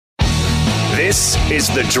This is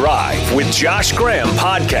The Drive with Josh Graham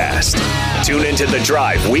podcast. Tune into The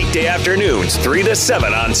Drive weekday afternoons 3 to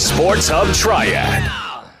 7 on Sports Hub Triad.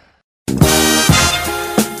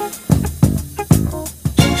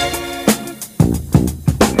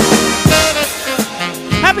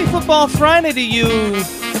 Happy Football Friday to you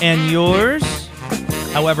and yours.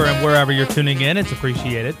 However and wherever you're tuning in, it's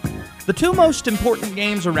appreciated. The two most important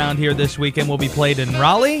games around here this weekend will be played in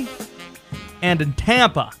Raleigh and in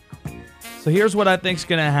Tampa. So here's what I think is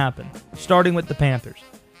going to happen, starting with the Panthers.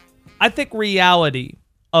 I think reality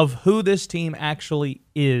of who this team actually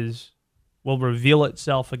is will reveal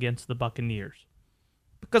itself against the Buccaneers.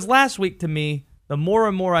 Because last week, to me, the more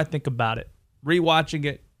and more I think about it, rewatching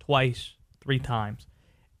it twice, 3 times,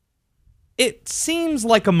 it seems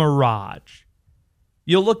like a mirage.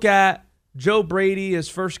 You look at Joe Brady, his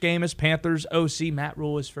first game as Panthers OC, Matt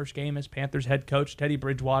Rule, his first game as Panthers head coach, Teddy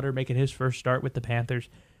Bridgewater making his first start with the Panthers.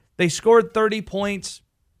 They scored 30 points.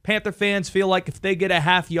 Panther fans feel like if they get a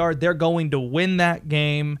half yard, they're going to win that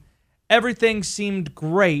game. Everything seemed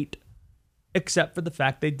great, except for the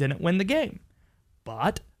fact they didn't win the game.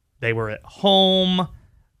 But they were at home.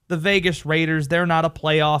 The Vegas Raiders, they're not a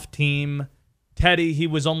playoff team. Teddy, he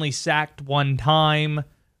was only sacked 1 time.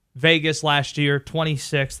 Vegas last year,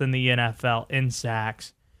 26th in the NFL in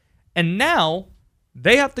sacks. And now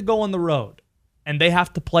they have to go on the road, and they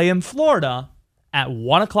have to play in Florida at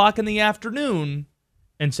 1 o'clock in the afternoon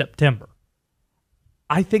in September.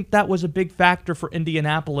 I think that was a big factor for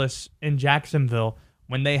Indianapolis and Jacksonville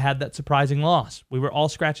when they had that surprising loss. We were all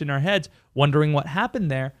scratching our heads, wondering what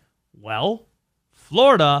happened there. Well,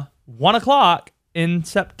 Florida, 1 o'clock in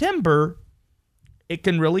September, it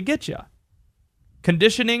can really get you.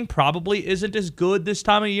 Conditioning probably isn't as good this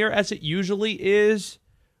time of year as it usually is,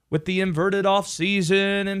 with the inverted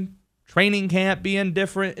offseason and training camp being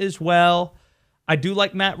different as well. I do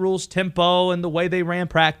like Matt Rule's tempo and the way they ran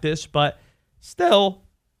practice, but still,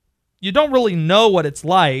 you don't really know what it's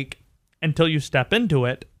like until you step into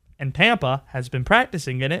it, and Tampa has been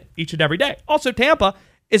practicing in it each and every day. Also, Tampa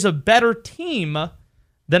is a better team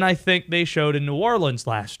than I think they showed in New Orleans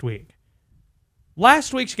last week.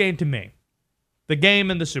 Last week's game to me, the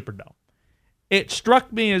game in the Superdome, it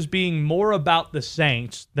struck me as being more about the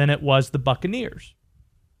Saints than it was the Buccaneers.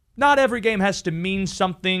 Not every game has to mean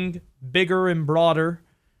something bigger and broader.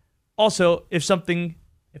 Also, if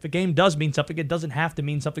a game does mean something, it doesn't have to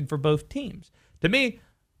mean something for both teams. To me,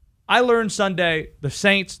 I learned Sunday, the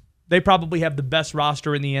Saints, they probably have the best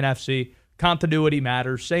roster in the NFC. Continuity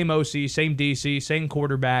matters. Same OC, same DC, same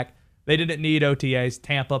quarterback. They didn't need OTAs.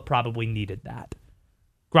 Tampa probably needed that.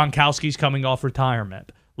 Gronkowski's coming off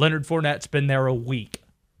retirement. Leonard Fournette's been there a week.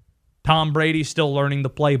 Tom Brady's still learning the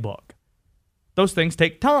playbook. Those things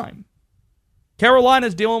take time.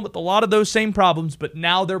 Carolina's dealing with a lot of those same problems, but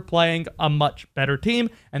now they're playing a much better team,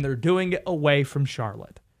 and they're doing it away from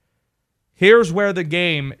Charlotte. Here's where the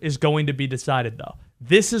game is going to be decided, though.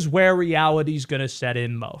 This is where reality's going to set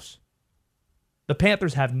in most. The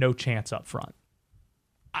Panthers have no chance up front.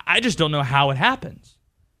 I just don't know how it happens.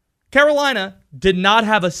 Carolina did not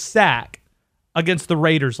have a sack against the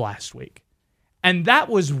Raiders last week, and that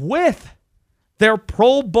was with their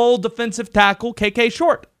Pro Bowl defensive tackle, KK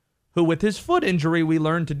Short, who with his foot injury we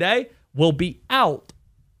learned today will be out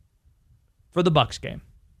for the Bucs game.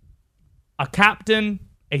 A captain,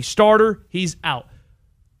 a starter, he's out.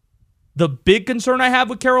 The big concern I have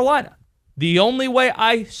with Carolina, the only way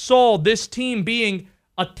I saw this team being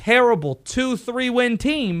a terrible 2-3 win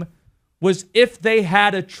team was if they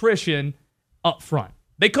had attrition up front.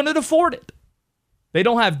 They couldn't afford it. They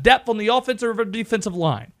don't have depth on the offensive or defensive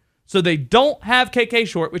line. So they don't have KK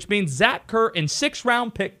Short, which means Zach Kerr and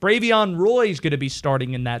 6th-round pick Bravion Roy is going to be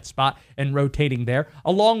starting in that spot and rotating there,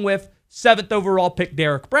 along with 7th overall pick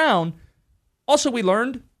Derek Brown. Also, we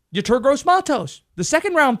learned Yetur Gross-Matos, the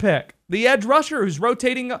 2nd-round pick, the edge rusher who's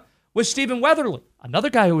rotating with Stephen Weatherly, another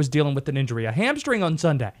guy who was dealing with an injury, a hamstring on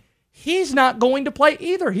Sunday. He's not going to play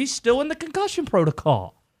either. He's still in the concussion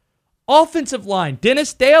protocol. Offensive line,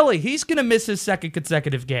 Dennis Daly, he's going to miss his 2nd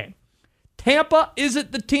consecutive game. Tampa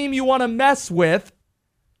isn't the team you want to mess with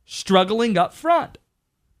struggling up front.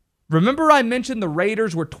 Remember I mentioned the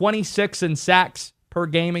Raiders were 26 in sacks per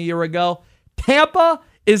game a year ago? Tampa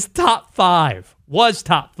is top 5, was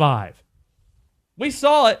top 5. We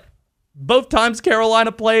saw it both times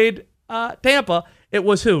Carolina played Tampa. It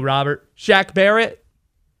was who, Robert? Shaq Barrett?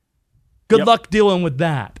 Good luck dealing with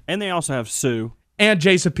that. And they also have Sue. And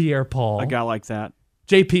Jason Pierre-Paul. A guy like that.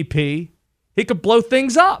 JPP. He could blow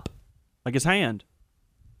things up. Like his hand.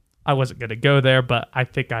 I wasn't going to go there, but I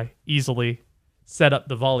think I easily set up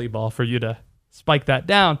the volleyball for you to spike that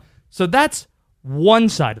down. So that's one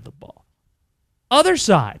side of the ball. Other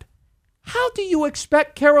side, how do you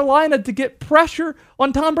expect Carolina to get pressure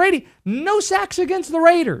on Tom Brady? No sacks against the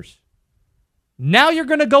Raiders. Now you're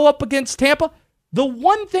going to go up against Tampa. The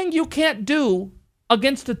one thing you can't do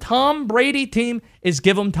against a Tom Brady team is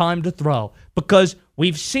give him time to throw, because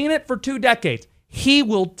we've seen it for 2 decades. He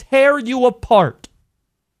will tear you apart.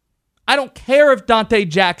 I don't care if Dante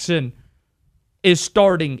Jackson is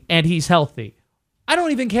starting and he's healthy. I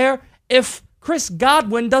don't even care if Chris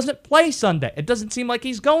Godwin doesn't play Sunday. It doesn't seem like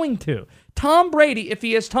he's going to. Tom Brady, if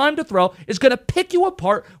he has time to throw, is going to pick you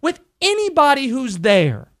apart with anybody who's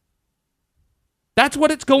there. That's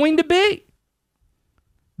what it's going to be.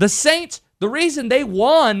 The Saints, the reason they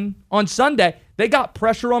won on Sunday, they got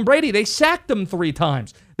pressure on Brady. They sacked him 3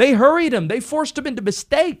 times. They hurried him. They forced him into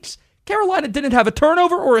mistakes. Carolina didn't have a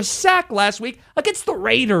turnover or a sack last week against the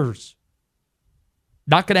Raiders.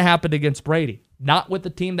 Not going to happen against Brady. Not with a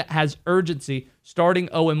team that has urgency, starting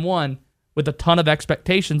 0-1 with a ton of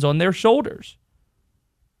expectations on their shoulders.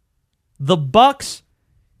 The Bucs,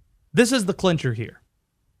 this is the clincher here.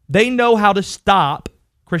 They know how to stop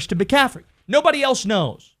Christian McCaffrey. Nobody else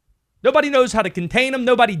knows. Nobody knows how to contain him.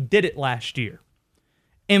 Nobody did it last year.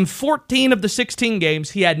 In 14 of the 16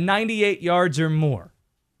 games, he had 98 yards or more.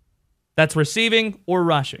 That's receiving or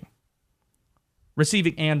rushing.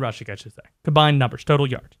 Receiving and rushing, I should say. Combined numbers, total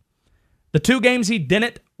yards. The 2 games he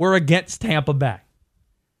didn't were against Tampa Bay.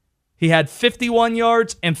 He had 51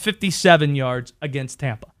 yards and 57 yards against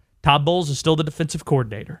Tampa. Todd Bowles is still the defensive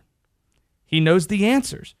coordinator. He knows the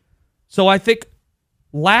answers. So I think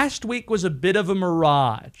last week was a bit of a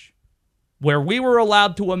mirage where we were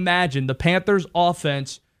allowed to imagine the Panthers'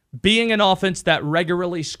 offense being an offense that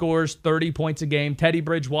regularly scores 30 points a game, Teddy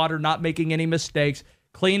Bridgewater not making any mistakes,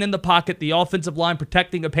 clean in the pocket, the offensive line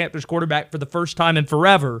protecting a Panthers quarterback for the first time in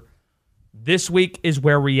forever. This week is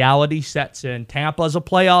where reality sets in. Tampa's a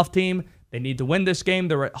playoff team. They need to win this game.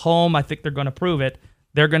 They're at home. I think they're going to prove it.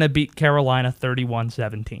 They're going to beat Carolina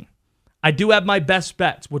 31-17. I do have my best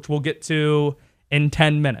bets, which we'll get to in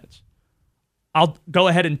 10 minutes. I'll go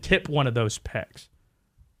ahead and tip one of those picks.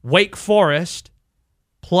 Wake Forest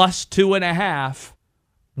plus 2.5.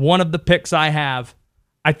 One of the picks I have.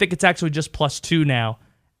 I think it's actually just plus 2 now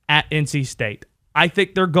at NC State. I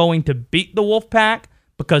think they're going to beat the Wolfpack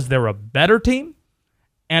because they're a better team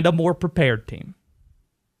and a more prepared team.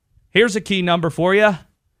 Here's a key number for you.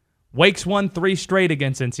 Wake's won 3 straight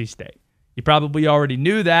against NC State. You probably already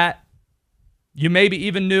knew that. You maybe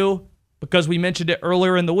even knew because we mentioned it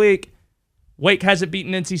earlier in the week. Wake hasn't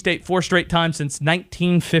beaten NC State 4 straight times since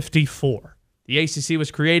 1954. The ACC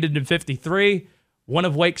was created in 53. One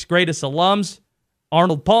of Wake's greatest alums,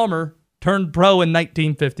 Arnold Palmer, turned pro in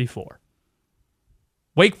 1954.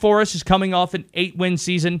 Wake Forest is coming off an 8-win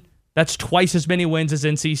season. That's twice as many wins as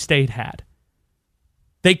NC State had.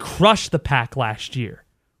 They crushed the Pack last year.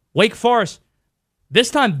 Wake Forest,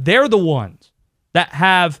 this time they're the ones that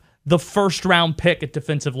have the first-round pick at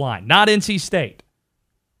defensive line, not NC State.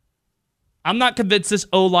 I'm not convinced this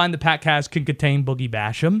O-line the Pack has can contain Boogie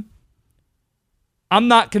Basham. I'm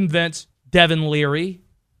not convinced Devin Leary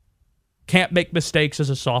can't make mistakes as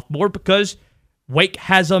a sophomore because Wake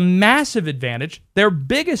has a massive advantage, their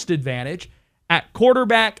biggest advantage, at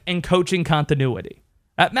quarterback and coaching continuity.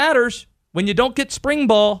 That matters when you don't get spring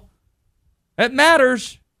ball. It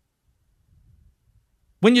matters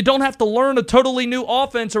when you don't have to learn a totally new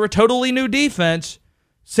offense or a totally new defense.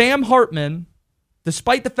 Sam Hartman,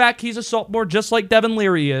 despite the fact he's a sophomore just like Devin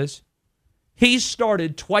Leary is, he's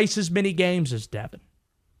started twice as many games as Devin.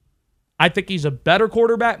 I think he's a better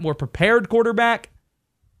quarterback, more prepared quarterback.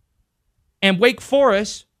 And Wake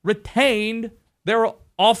Forest retained their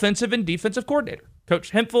offensive and defensive coordinator.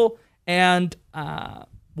 Coach Hemphill and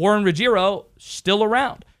Warren Ruggiero still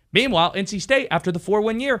around. Meanwhile, NC State, after the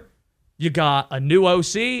 4-win year, you got a new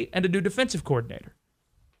OC and a new defensive coordinator.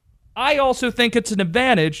 I also think it's an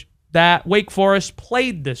advantage that Wake Forest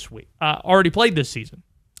played this week, already played this season.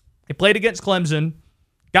 They played against Clemson,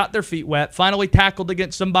 got their feet wet, finally tackled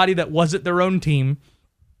against somebody that wasn't their own team.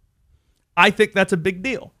 I think that's a big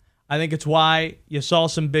deal. I think it's why you saw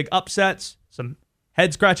some big upsets, some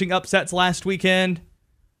head-scratching upsets last weekend,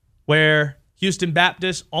 where Houston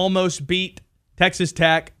Baptist almost beat Texas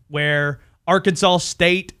Tech, where Arkansas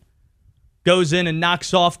State goes in and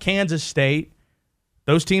knocks off Kansas State.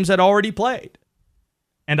 Those teams had already played.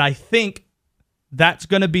 And I think that's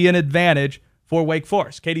going to be an advantage for Wake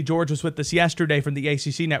Forest. Katie George was with us yesterday from the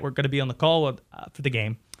ACC Network, going to be on the call for the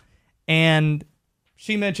game. And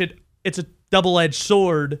she mentioned it's a double-edged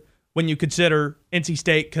sword when you consider NC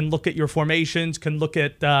State can look at your formations, can look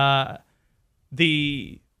at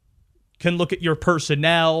your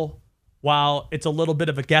personnel, while it's a little bit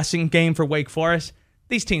of a guessing game for Wake Forest,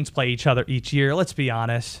 these teams play each other each year. Let's be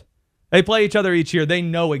honest. They play each other each year. They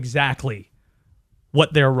know exactly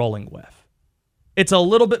what they're rolling with. It's a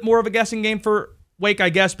little bit more of a guessing game for Wake, I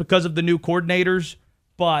guess, because of the new coordinators,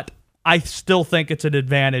 but I still think it's an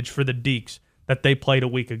advantage for the Deeks that they played a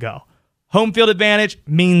week ago. Home field advantage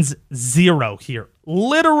means 0 here.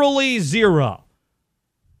 Literally 0.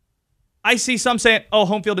 I see some saying,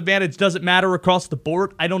 home field advantage doesn't matter across the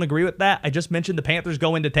board. I don't agree with that. I just mentioned the Panthers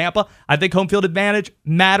go into Tampa. I think home field advantage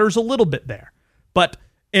matters a little bit there. But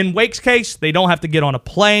in Wake's case, they don't have to get on a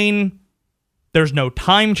plane. There's no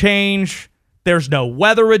time change. There's no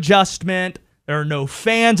weather adjustment. There are no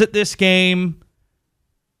fans at this game.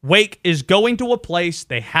 Wake is going to a place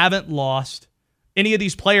they haven't lost. Any of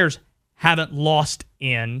these players haven't lost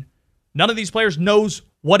in. None of these players knows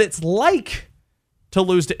what it's like to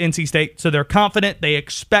lose to NC State, so they're confident. They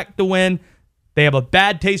expect to win. They have a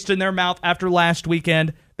bad taste in their mouth after last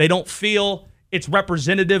weekend. They don't feel it's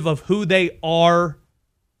representative of who they are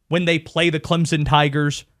when they play the Clemson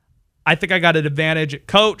Tigers. I think I got an advantage at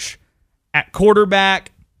coach, at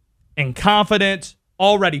quarterback, and confidence,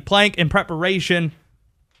 already playing in preparation.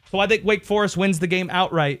 So I think Wake Forest wins the game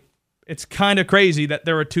outright. It's kind of crazy that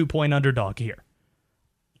they're a 2-point underdog here.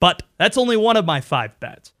 But that's only one of my 5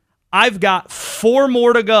 bets. I've got 4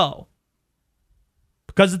 more to go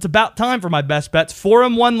because it's about time for my best bets.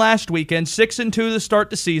 4-1 last weekend, 6-2 to start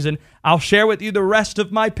the season. I'll share with you the rest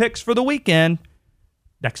of my picks for the weekend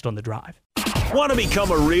next on The Drive. Want to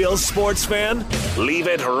become a real sports fan? Leave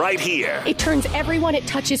it right here. It turns everyone it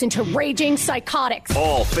touches into raging psychotics.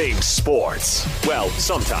 All things sports. Well,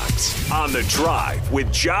 sometimes. On The Drive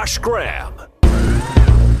with Josh Graham.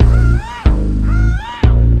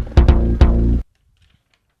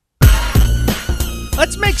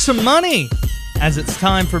 Let's make some money as it's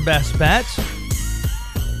time for best bets.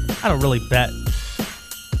 I don't really bet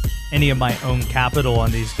any of my own capital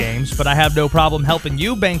on these games, but I have no problem helping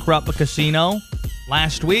you bankrupt a casino.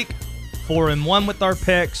 Last week, 4-1 with our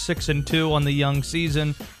picks, 6-2 on the young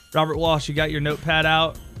season. Robert Walsh, you got your notepad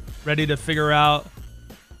out, ready to figure out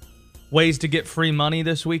ways to get free money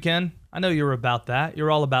this weekend? I know you're about that. You're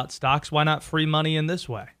all about stocks. Why not free money in this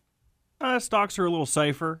way? Stocks are a little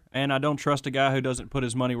safer, and I don't trust a guy who doesn't put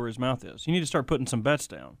his money where his mouth is. You need to start putting some bets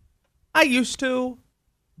down. I used to,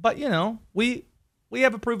 but, we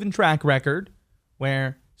have a proven track record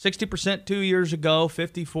where 60% 2 years ago,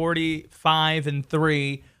 50-40,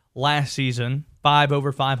 5-3 last season, 5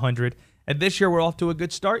 over 500. And this year we're off to a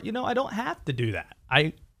good start. I don't have to do that.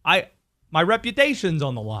 My reputation's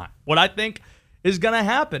on the line. What I think is going to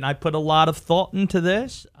happen. I put a lot of thought into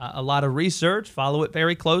this, a lot of research, follow it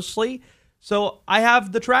very closely. So I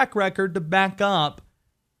have the track record to back up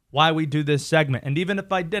why we do this segment. And even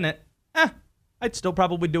if I didn't, I'd still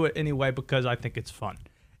probably do it anyway because I think it's fun.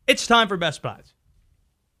 It's time for Best Buys.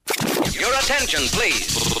 Your attention,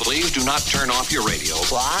 please. Please do not turn off your radio.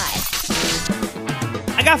 Why?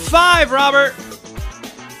 I got 5, Robert.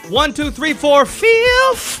 1, 2, 3, 4,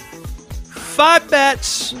 5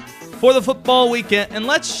 bets for the football weekend. And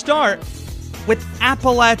let's start with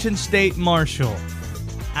Appalachian State Marshall.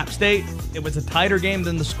 App State, it was a tighter game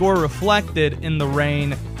than the score reflected in the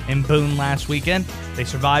rain in Boone last weekend. They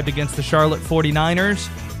survived against the Charlotte 49ers.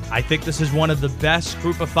 I think this is one of the best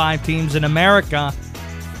group of 5 teams in America,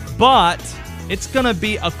 but it's going to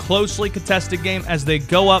be a closely contested game as they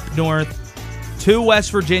go up north to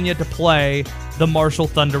West Virginia to play the Marshall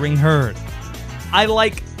Thundering Herd. I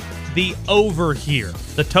like the over here.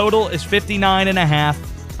 The total is 59.5.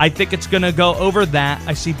 I think it's going to go over that.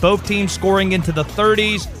 I see both teams scoring into the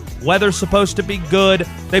 30s. Weather's supposed to be good.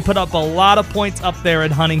 They put up a lot of points up there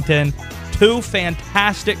at Huntington. 2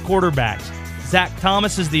 fantastic quarterbacks. Zach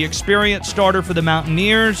Thomas is the experienced starter for the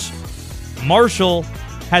Mountaineers. Marshall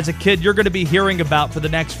has a kid you're going to be hearing about for the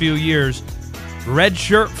next few years.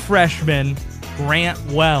 Redshirt freshman Grant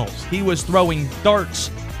Wells. He was throwing darts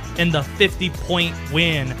in the 50-point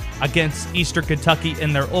win against Eastern Kentucky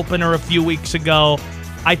in their opener a few weeks ago.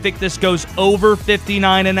 I think this goes over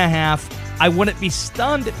 59.5. I wouldn't be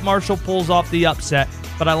stunned if Marshall pulls off the upset,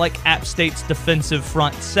 but I like App State's defensive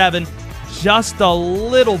front 7 just a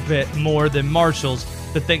little bit more than Marshall's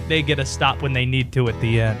to think they get a stop when they need to at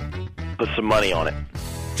the end. Put some money on it.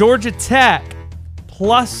 Georgia Tech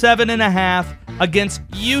plus 7.5 against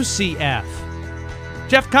UCF.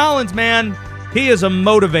 Jeff Collins, man, he is a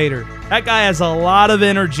motivator. That guy has a lot of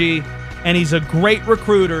energy, and he's a great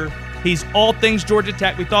recruiter. He's all things Georgia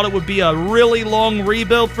Tech. We thought it would be a really long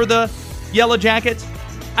rebuild for the Yellow Jackets.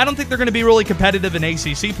 I don't think they're going to be really competitive in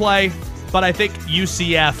ACC play, but I think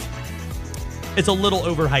UCF is a little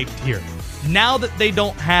overhyped here. now that they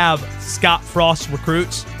don't have Scott Frost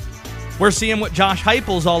recruits, we're seeing what Josh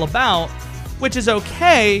Heupel's all about, which is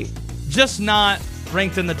okay, just not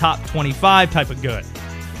ranked in the top 25 type of good.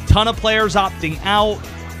 Ton of players opting out.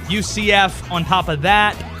 UCF, on top of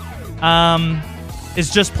that,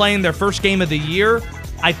 is just playing their first game of the year.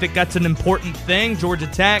 I think that's an important thing. Georgia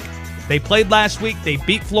Tech, they played last week. They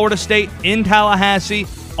beat Florida State in Tallahassee,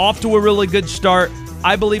 off to a really good start.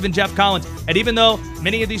 I believe in Jeff Collins. And even though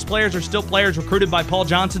many of these players are still players recruited by Paul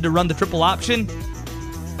Johnson to run the triple option,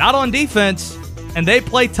 not on defense, and they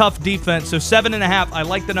play tough defense. So 7.5, I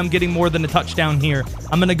like that I'm getting more than a touchdown here.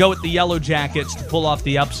 I'm going to go with the Yellow Jackets to pull off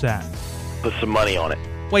the upset. Put some money on it.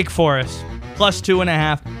 Wake Forest, plus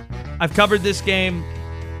 2.5. I've covered this game.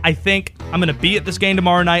 I think I'm going to be at this game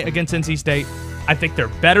tomorrow night against NC State. I think they're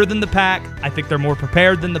better than the Pack. I think they're more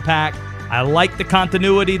prepared than the Pack. I like the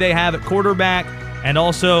continuity they have at quarterback and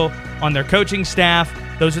also on their coaching staff.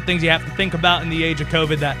 Those are things you have to think about in the age of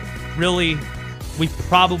COVID that really we've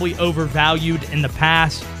probably overvalued in the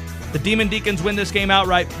past. The Demon Deacons win this game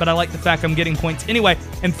outright, but I like the fact I'm getting points anyway.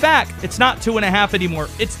 In fact, it's not 2.5 anymore.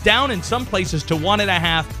 It's down in some places to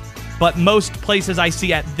 1.5, but most places I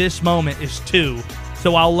see at this moment is 2.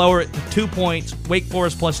 So I'll lower it to 2 points. Wake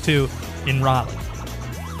Forest plus 2 in Raleigh.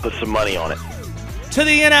 Put some money on it. To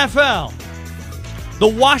the NFL. The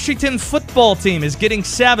Washington football team is getting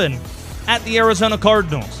 7 at the Arizona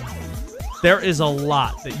Cardinals. There is a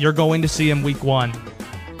lot that you're going to see in week 1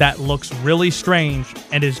 that looks really strange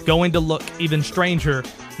and is going to look even stranger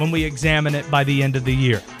when we examine it by the end of the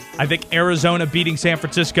year. I think Arizona beating San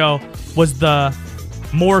Francisco was the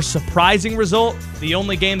more surprising result. The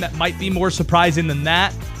only game that might be more surprising than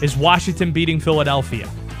that is Washington beating Philadelphia.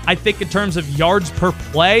 I think in terms of yards per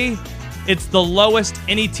play, it's the lowest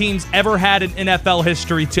any team's ever had in NFL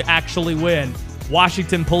history to actually win.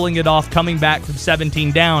 Washington pulling it off, coming back from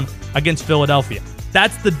 17 down against Philadelphia.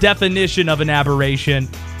 That's the definition of an aberration.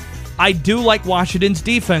 I do like Washington's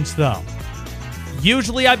defense, though.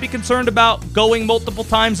 Usually I'd be concerned about going multiple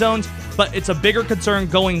time zones, but it's a bigger concern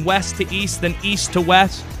going west to east than east to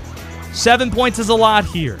west. 7 points is a lot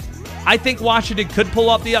here. I think Washington could pull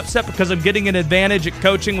off the upset because I'm getting an advantage at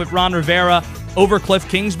coaching with Ron Rivera over Cliff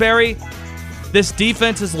Kingsbury. This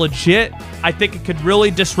defense is legit. I think it could really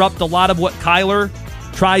disrupt a lot of what Kyler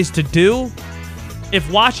tries to do. If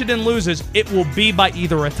Washington loses, it will be by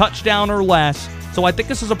either a touchdown or less. So I think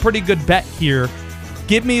this is a pretty good bet here.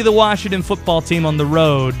 Give me the Washington football team on the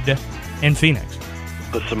road in Phoenix.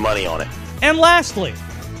 Put some money on it. And lastly,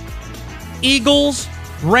 Eagles,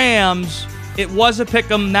 Rams. It was a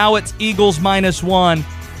pick'em. Now it's Eagles -1.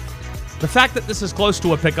 The fact that this is close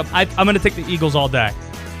to a pick'em, I'm going to take the Eagles all day.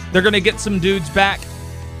 They're going to get some dudes back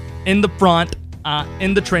in the front,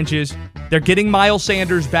 in the trenches. They're getting Miles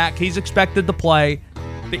Sanders back. He's expected to play.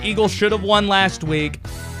 The Eagles should have won last week.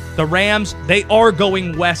 The Rams, they are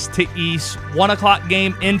going west to east. 1 o'clock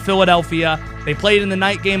game in Philadelphia. They played in the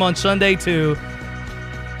night game on Sunday, too.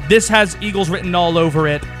 This has Eagles written all over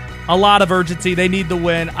it. A lot of urgency. They need to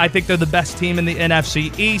win. I think they're the best team in the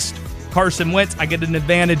NFC East. Carson Wentz, I get an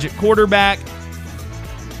advantage at quarterback.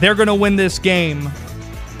 They're going to win this game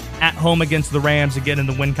at home against the Rams and get in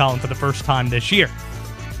the win column for the first time this year.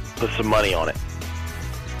 Put some money on it.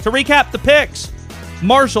 To recap the picks,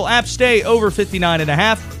 Marshall App State over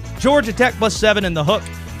 59.5. Georgia Tech plus 7 in the hook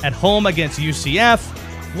at home against UCF.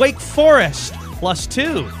 Wake Forest plus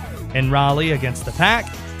 2 in Raleigh against the Pack.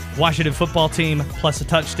 Washington football team plus a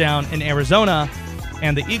touchdown in Arizona.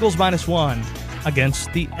 And the Eagles -1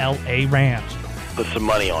 against the LA Rams. Put some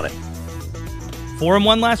money on it.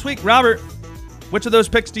 4-1 last week. Robert, which of those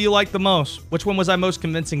picks do you like the most? Which one was I most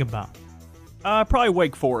convincing about? Probably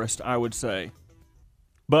Wake Forest, I would say.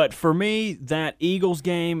 But for me, that Eagles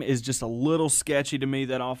game is just a little sketchy to me,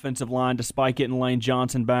 that offensive line, despite getting Lane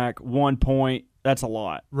Johnson back. 1 point, that's a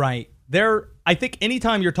lot. Right. I think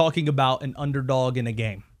anytime you're talking about an underdog in a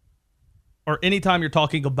game, or anytime you're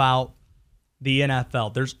talking about the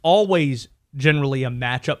NFL, there's always generally a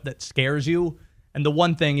matchup that scares you. And the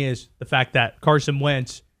one thing is the fact that Carson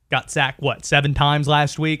Wentz got sacked, 7 times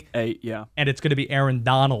last week? 8, yeah. And it's going to be Aaron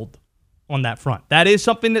Donald on that front. That is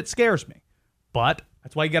something that scares me. But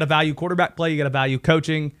that's why you got to value quarterback play. You got to value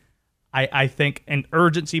coaching. I think, and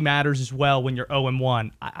urgency matters as well when you're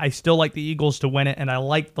 0-1. I still like the Eagles to win it, and I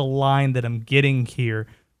like the line that I'm getting here.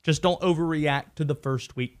 Just don't overreact to the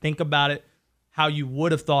first week. Think about it how you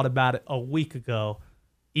would have thought about it a week ago.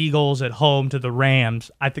 Eagles at home to the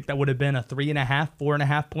Rams. I think that would have been a 3.5,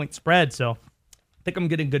 4.5 point spread. So I think I'm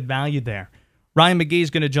getting good value there. Ryan McGee is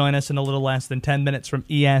going to join us in a little less than 10 minutes from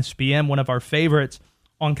ESPN, one of our favorites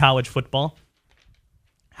on college football.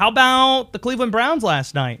 How about the Cleveland Browns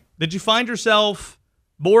last night? Did you find yourself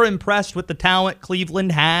more impressed with the talent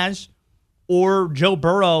Cleveland has, or Joe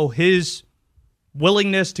Burrow, his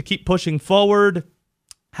willingness to keep pushing forward,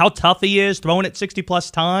 how tough he is, throwing it 60-plus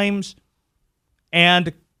times,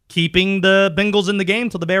 and keeping the Bengals in the game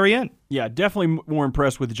till the very end? Yeah, definitely more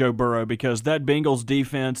impressed with Joe Burrow because that Bengals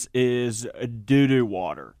defense is doo-doo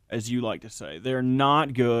water, as you like to say. They're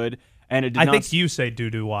not good. And I think you say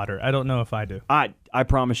doo-doo water. I don't know if I do. I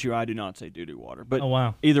promise you I do not say doo-doo water. But oh,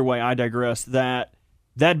 wow. Either way, I digress. That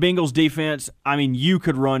Bengals defense, I mean, you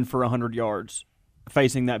could run for 100 yards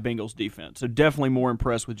facing that Bengals defense. So definitely more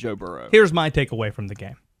impressed with Joe Burrow. Here's my takeaway from the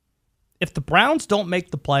game. If the Browns don't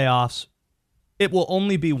make the playoffs, it will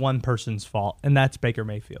only be one person's fault, and that's Baker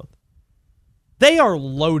Mayfield. They are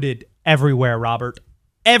loaded everywhere, Robert.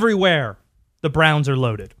 Everywhere the Browns are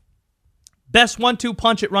loaded. Best 1-2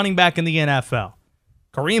 punch at running back in the NFL.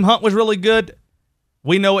 Kareem Hunt was really good.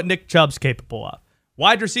 We know what Nick Chubb's capable of.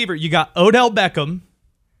 Wide receiver, you got Odell Beckham.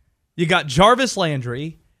 You got Jarvis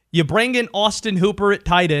Landry. You bring in Austin Hooper at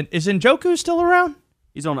tight end. Is Njoku still around?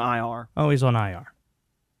 He's on IR. Oh, he's on IR.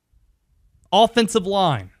 Offensive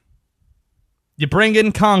line. You bring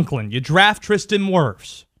in Conklin. You draft Tristan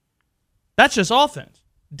Wirfs. That's just offense.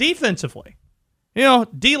 Defensively,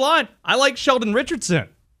 D-line, I like Sheldon Richardson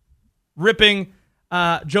ripping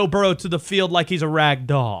Joe Burrow to the field like he's a rag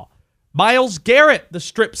doll. Myles Garrett, the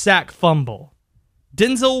strip sack fumble.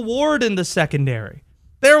 Denzel Ward in the secondary.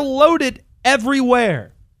 They're loaded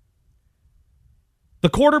everywhere. The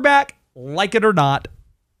quarterback, like it or not,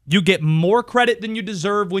 you get more credit than you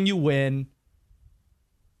deserve when you win,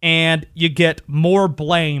 and you get more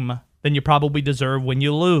blame than you probably deserve when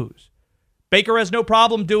you lose. Baker has no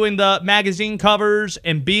problem doing the magazine covers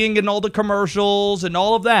and being in all the commercials and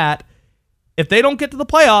all of that. If they don't get to the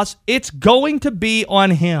playoffs, it's going to be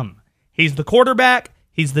on him. He's the quarterback.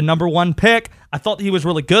 He's the number one pick. I thought he was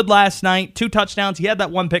really good last night. 2 touchdowns. He had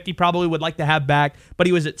that one pick he probably would like to have back, but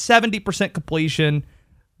he was at 70% completion.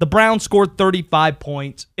 The Browns scored 35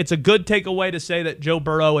 points. It's a good takeaway to say that Joe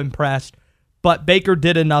Burrow impressed, but Baker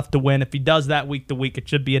did enough to win. If he does that week to week, it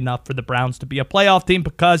should be enough for the Browns to be a playoff team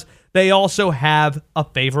because they also have a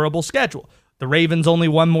favorable schedule. The Ravens only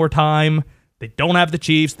one more time. They don't have the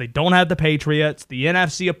Chiefs. They don't have the Patriots. The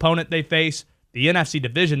NFC opponent they face, the NFC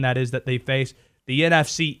division that is that they face, the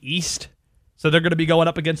NFC East. So they're going to be going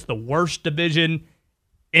up against the worst division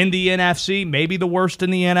in the NFC, maybe the worst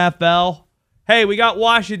in the NFL. Hey, we got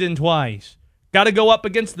Washington twice. Got to go up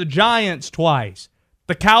against the Giants twice.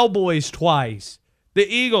 The Cowboys twice. The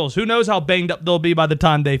Eagles, who knows how banged up they'll be by the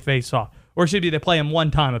time they face off. Or should be they play them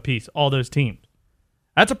one time apiece, all those teams.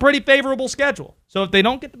 That's a pretty favorable schedule. So if they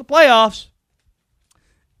don't get to the playoffs,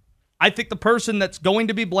 I think the person that's going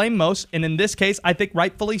to be blamed most, and in this case, I think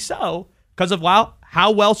rightfully so, because of how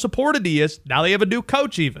well supported he is, now they have a new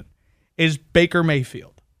coach even, is Baker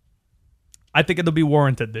Mayfield. I think it'll be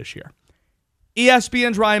warranted this year.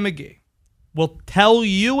 ESPN's Ryan McGee will tell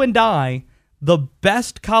you and I the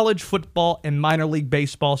best college football and minor league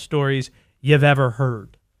baseball stories you've ever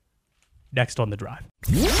heard. Next on The Drive.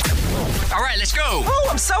 All right, let's go. Oh,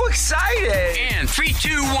 I'm so excited. And 3,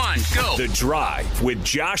 2, 1, go. The Drive with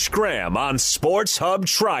Josh Graham on Sports Hub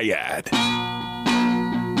Triad.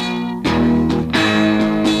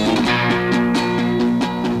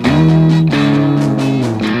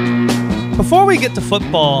 Before we get to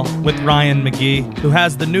football with Ryan McGee, who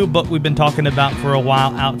has the new book we've been talking about for a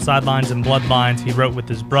while, Outside Lines and Bloodlines, he wrote with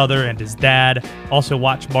his brother and his dad. Also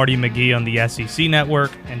watch Marty McGee on the SEC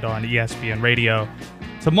Network and on ESPN Radio.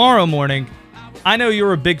 Tomorrow morning, I know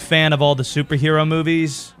you're a big fan of all the superhero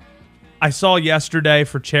movies. I saw yesterday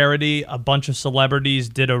for charity, a bunch of celebrities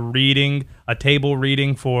did a table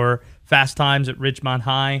reading for Fast Times at Ridgemont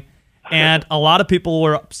High. And a lot of people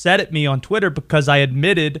were upset at me on Twitter because I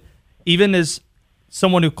admitted, even as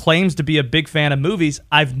someone who claims to be a big fan of movies,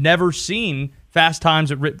 I've never seen Fast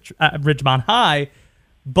Times at Ridgemont High.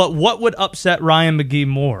 But what would upset Ryan McGee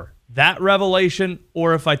more? That revelation,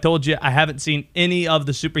 or if I told you I haven't seen any of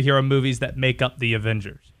the superhero movies that make up the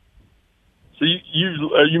Avengers? So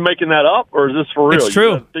are you making that up, or is this for real? It's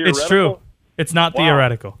true. It's true. It's not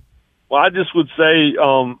theoretical. Well, I just would say,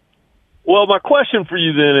 my question for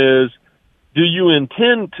you then is, do you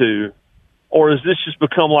intend to, or has this just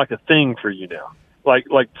become like a thing for you now? Like,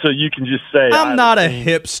 so you can just say, I'm not a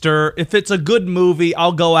hipster. If it's a good movie,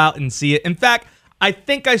 I'll go out and see it. In fact, I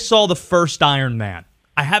think I saw the first Iron Man.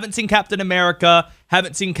 I haven't seen Captain America,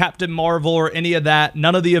 haven't seen Captain Marvel or any of that,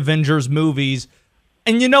 none of the Avengers movies.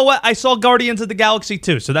 And you know what? I saw Guardians of the Galaxy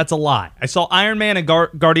too, so that's a lie. I saw Iron Man and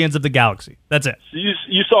Guardians of the Galaxy. That's it. So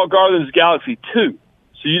you saw Guardians of the Galaxy 2.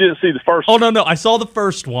 So you didn't see the first Oh, one? no, I saw the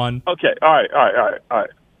first one. Okay, all right.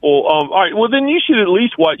 Well, all right. Well, then you should at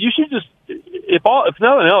least watch. You should just, if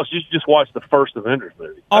nothing else, you should just watch the first Avengers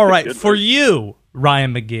movie. That's All a right, good for movie. you,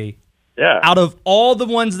 Ryan McGee, Yeah. out of all the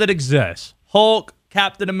ones that exist, Hulk,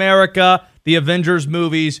 Captain America, the Avengers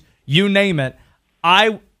movies, you name it,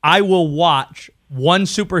 I will watch one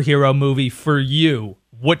superhero movie for you.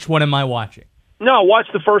 Which one am I watching? No, watch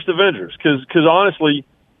the first Avengers because honestly,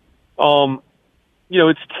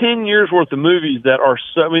 it's 10 years worth of movies that are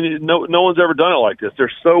so. I mean, no one's ever done it like this.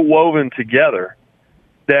 They're so woven together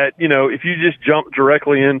that if you just jump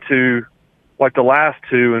directly into like the last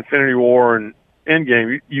two, Infinity War and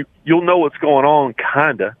Endgame, you'll know what's going on,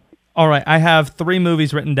 kinda. All right, I have 3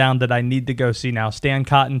 movies written down that I need to go see now. Stan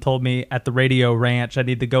Cotton told me at the Radio Ranch I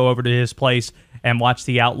need to go over to his place and watch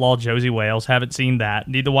The Outlaw Josie Wales. Haven't seen that.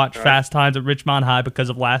 Need to watch Fast Times at Ridgemont High because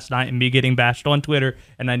of last night and me getting bashed on Twitter,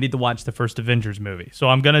 and I need to watch the first Avengers movie. So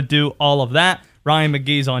I'm going to do all of that. Ryan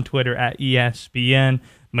McGee's on Twitter at ESPN.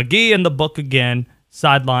 McGee in the book again,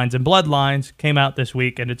 Sidelines and Bloodlines, came out this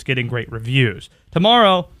week, and it's getting great reviews.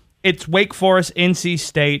 Tomorrow, it's Wake Forest, NC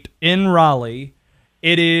State in Raleigh.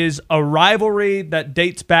 It is a rivalry that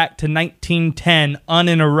dates back to 1910,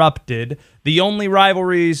 uninterrupted. The only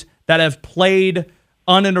rivalries that have played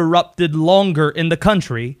uninterrupted longer in the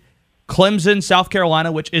country. Clemson, South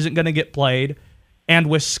Carolina, which isn't going to get played, and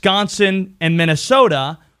Wisconsin and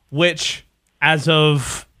Minnesota, which, as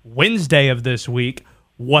of Wednesday of this week,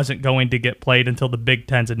 wasn't going to get played until the Big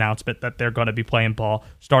Ten's announcement that they're going to be playing ball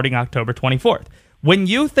starting October 24th. When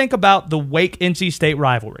you think about the Wake-NC State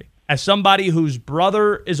rivalry, as somebody whose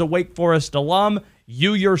brother is a Wake Forest alum,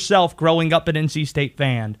 you yourself growing up an NC State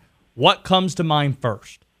fan, what comes to mind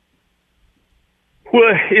first?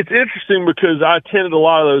 Well, it's interesting because I attended a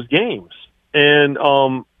lot of those games, and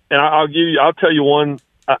I'll tell you one.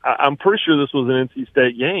 I'm pretty sure this was an NC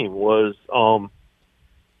State game.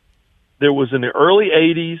 There was in the early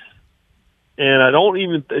 '80s, and I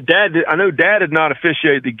know Dad did not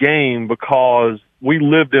officiate the game because we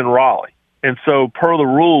lived in Raleigh. And so, per the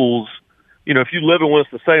rules, if you live in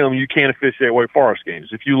Winston-Salem, you can't officiate Wake Forest games.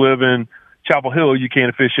 If you live in Chapel Hill, you can't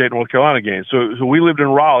officiate North Carolina games. So we lived in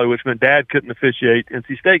Raleigh, which meant Dad couldn't officiate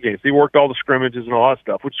NC State games. He worked all the scrimmages and all that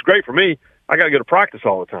stuff, which is great for me. I got to go to practice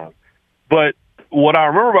all the time. But what I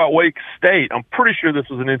remember about Wake State, I'm pretty sure this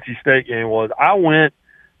was an NC State game, was I went,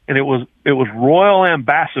 and it was Royal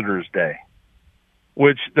Ambassadors Day,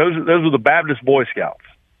 which those were the Baptist Boy Scouts.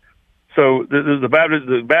 So the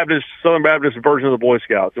Southern Baptist version of the Boy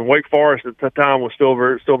Scouts, and Wake Forest at the time was still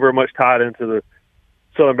very much tied into the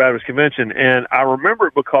Southern Baptist Convention. And I remember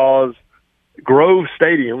it because Grove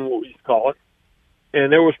Stadium, what we used to call it,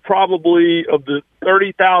 and there was probably, of the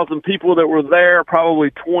 30,000 people that were there,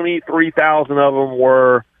 probably 23,000 of them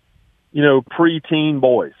were, preteen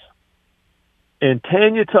boys. And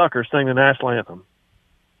Tanya Tucker sang the national anthem,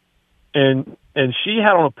 and she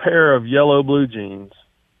had on a pair of yellow blue jeans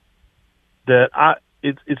that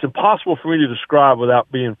it's impossible for me to describe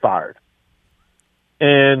without being fired.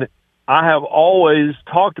 And I have always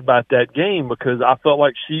talked about that game because I felt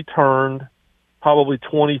like she turned probably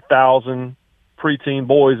 20,000 preteen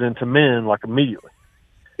boys into men like immediately.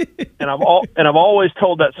 and I've always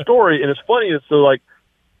told that story, and it's funny. It's so like,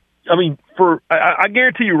 I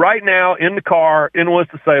guarantee you right now in the car in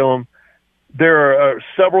Winston-Salem, there are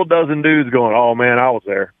several dozen dudes going, "Oh man, I was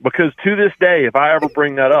there." Because to this day, if I ever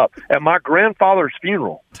bring that up at my grandfather's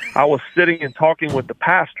funeral, I was sitting and talking with the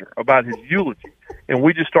pastor about his eulogy, and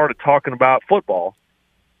we just started talking about football.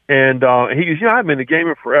 And he goes, "I've been a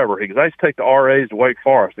gamer forever." He goes, "I used to take the RAs to Wake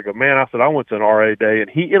Forest." I go, "Man," I said, "I went to an RA day," and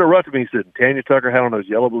he interrupted me. He said, "Tanya Tucker had on those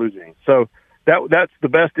yellow blue jeans." So that's the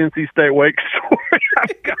best NC State Wake story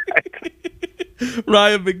I've got.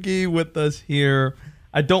 Ryan McGee with us here.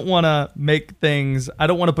 I don't want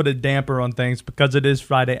to put a damper on things because it is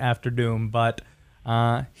Friday afternoon, but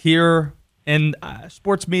here in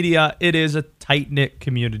sports media, it is a tight-knit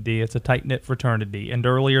community. It's a tight-knit fraternity. And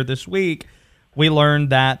earlier this week, we learned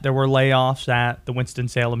that there were layoffs at the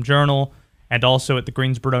Winston-Salem Journal and also at the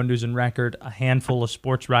Greensboro News and Record. A handful of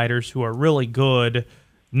sports writers who are really good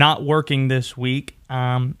not working this week,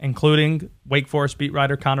 including Wake Forest beat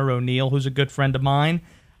writer Connor O'Neill, who's a good friend of mine.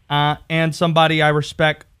 And somebody I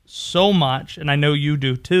respect so much, and I know you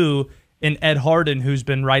do too, in Ed Harden, who's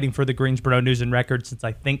been writing for the Greensboro News and Record since,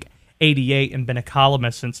 I think, 88 and been a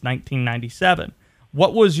columnist since 1997.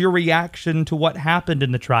 What was your reaction to what happened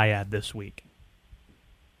in the Triad this week?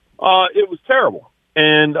 It was terrible.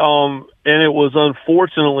 And it was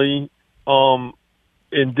unfortunately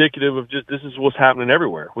indicative of just this is what's happening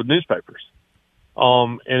everywhere with newspapers.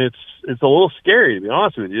 And it's a little scary, to be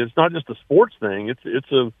honest with you. It's not just a sports thing.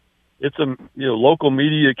 It's a local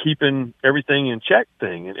media keeping everything in check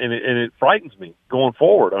thing, and it frightens me going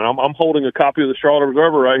forward. And I'm holding a copy of the Charlotte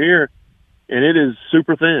Observer right here, and it is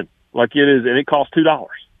super thin, like it is, and it costs $2.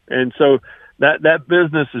 And so that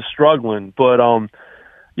business is struggling. But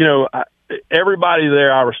everybody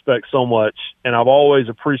there I respect so much, and I've always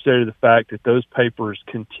appreciated the fact that those papers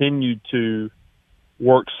continue to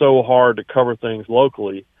work so hard to cover things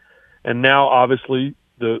locally. And now, obviously,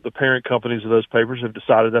 the parent companies of those papers have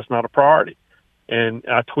decided that's not a priority. And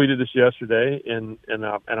I tweeted this yesterday, and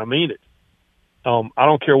I mean it. I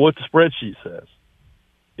don't care what the spreadsheet says.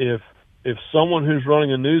 If someone who's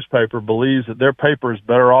running a newspaper believes that their paper is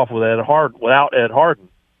better off without Ed Harden,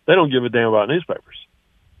 they don't give a damn about newspapers.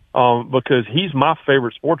 Because he's my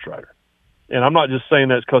favorite sports writer. And I'm not just saying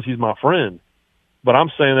that because he's my friend, but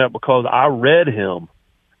I'm saying that because I read him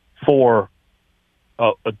for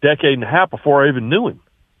a decade and a half before I even knew him.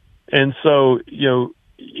 And so,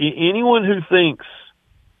 anyone who thinks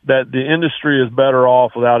that the industry is better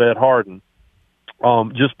off without Ed Harden,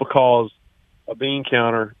 just because a bean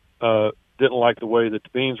counter didn't like the way that the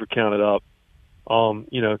beans were counted up,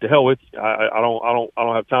 to hell with you. I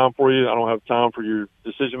don't have time for you. I don't have time for your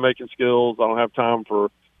decision-making skills. I don't have time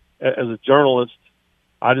as a journalist,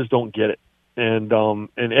 I just don't get it. And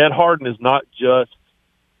Ed Harden is not just,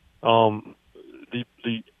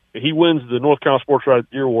 he wins the North Carolina Sports Writer of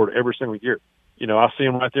the Year award every single year. I see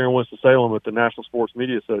him right there in Winston-Salem at the National Sports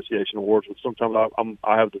Media Association Awards, which sometimes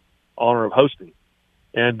I have the honor of hosting.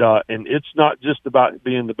 And it's not just about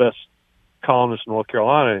being the best columnist in North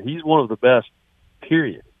Carolina. He's one of the best,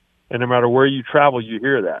 period. And no matter where you travel, you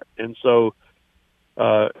hear that. And so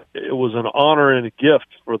it was an honor and a gift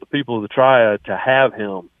for the people of the Triad to have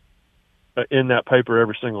him in that paper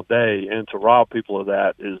every single day, and to rob people of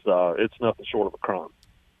that is it's nothing short of a crime.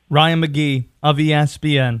 Ryan McGee of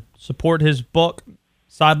ESPN. Support his book,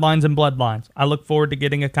 Sidelines and Bloodlines. I look forward to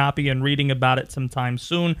getting a copy and reading about it sometime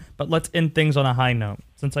soon, but let's end things on a high note.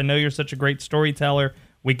 Since I know you're such a great storyteller,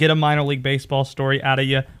 we get a minor league baseball story out of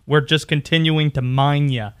you. We're just continuing to mine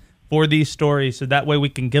you for these stories, so that way we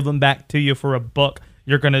can give them back to you for a book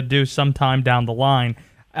you're going to do sometime down the line.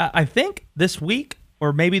 I think this week,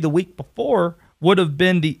 or maybe the week before, would have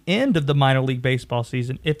been the end of the minor league baseball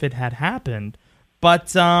season if it had happened.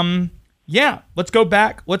 But, let's go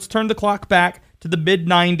back. Let's turn the clock back to the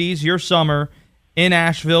mid-'90s, your summer, in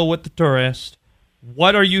Asheville with the Tourist.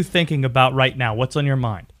 What are you thinking about right now? What's on your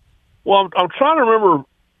mind? Well, I'm trying to remember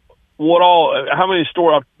how many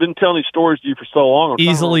stories. I've been telling these stories to you for so long.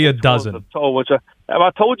 Easily a dozen. Have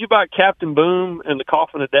I told you about Captain Boom and the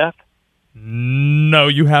Coffin of Death? No,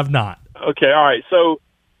 you have not. Okay, all right. So,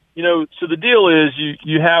 so the deal is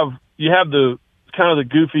you have the kind of the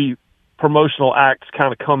goofy promotional acts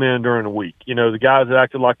kind of come in during the week. The guys that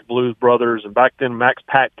acted like the Blues Brothers, and back then Max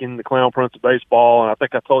Patkin, the Clown Prince of Baseball, and I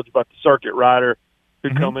think I told you about the circuit rider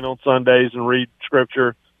who'd come in on Sundays and read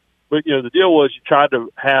scripture. But, the deal was you tried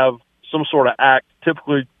to have some sort of act,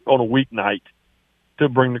 typically on a weeknight, to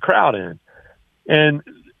bring the crowd in. And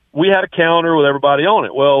we had a calendar with everybody on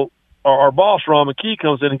it. Well, our boss, Ron McGee,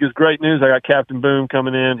 comes in and gives great news. I got Captain Boom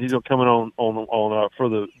coming in. He's going to come in on for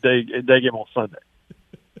the day game on Sunday.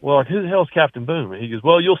 Well, who the hell is Captain Boom? And he goes,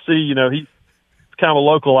 well, you'll see, he's kind of a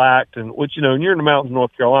local act, and which, and you're in the mountains of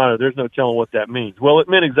North Carolina, there's no telling what that means. Well, it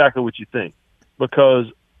meant exactly what you think, because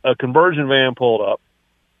a conversion van pulled up,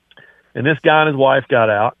 and this guy and his wife got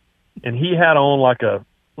out, and he had on like a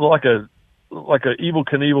Evel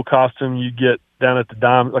Knievel costume you get down at the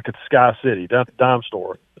Dime, like at the Sky City, down at the Dime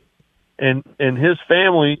store. And his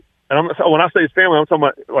family, and when I say his family, I'm talking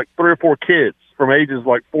about like 3 or 4 kids from ages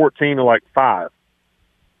like 14 to like 5.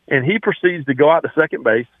 And he proceeds to go out to second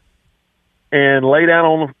base and lay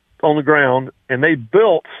down on the ground, and they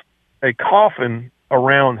built a coffin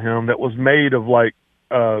around him that was made of like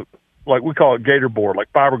we call it gator board,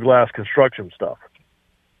 like fiberglass construction stuff.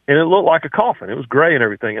 And it looked like a coffin. It was gray and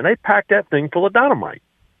everything. And they packed that thing full of dynamite.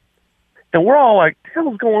 And we're all like, what the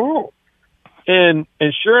hell is going on?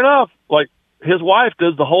 And sure enough, like, his wife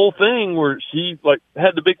does the whole thing where she like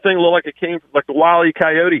had the big thing look like it came like the Wile E.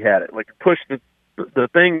 Coyote had it, like pushed the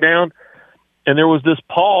thing down, and there was this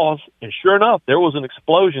pause, and sure enough, there was an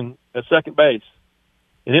explosion at second base,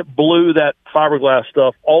 and it blew that fiberglass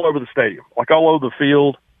stuff all over the stadium, like all over the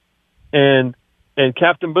field, and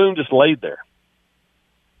Captain Boone just laid there.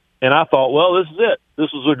 And I thought, well, this is it.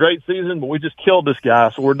 This was a great season, but we just killed this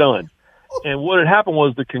guy, so we're done. And what had happened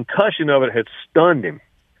was the concussion of it had stunned him.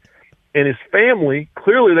 And his family,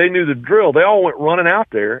 clearly they knew the drill. They all went running out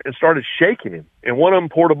there and started shaking him. And one of them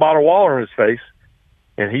poured a bottle of water in his face,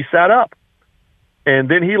 and he sat up. And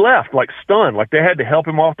then he left, like stunned, like they had to help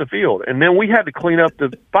him off the field. And then we had to clean up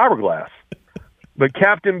the fiberglass. But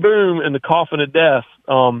Captain Boom in the coffin of death,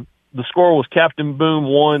 the score was Captain Boom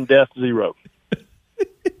 1, Death 0.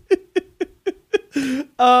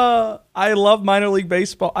 I love minor league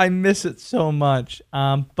baseball. I miss it so much.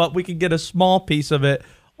 But we could get a small piece of it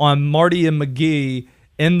on Marty and McGee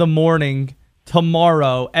in the morning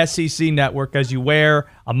tomorrow, SEC Network, as you wear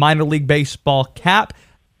a minor league baseball cap.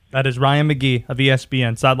 That is Ryan McGee of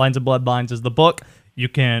ESPN. Sidelines and Bloodlines is the book. You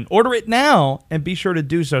can order it now and be sure to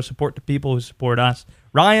do so. Support the people who support us.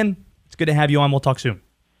 Ryan, it's good to have you on. We'll talk soon.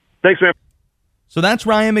 Thanks, man. So that's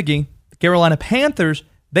Ryan McGee. The Carolina Panthers,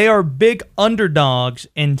 they are big underdogs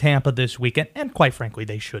in Tampa this weekend, and quite frankly,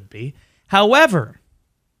 they should be. However,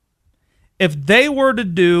 if they were to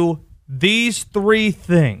do these three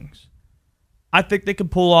things, I think they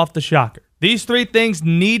could pull off the shocker. These three things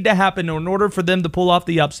need to happen in order for them to pull off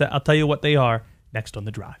the upset. I'll tell you what they are next on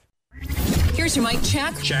The Drive. Here's your mic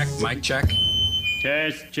check. Check, mic check.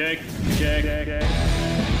 Test, check, check.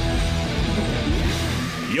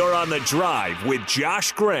 You're on The Drive with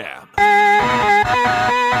Josh Graham. I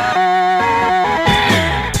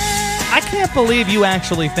can't believe you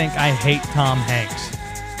actually think I hate Tom Hanks.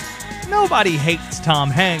 Nobody hates Tom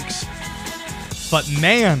Hanks. But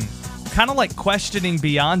man, kind of like questioning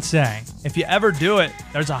Beyonce. If you ever do it,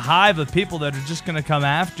 there's a hive of people that are just going to come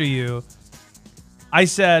after you. I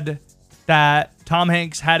said that Tom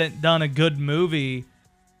Hanks hadn't done a good movie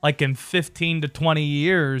like in 15 to 20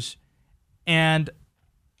 years. And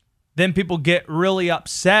then people get really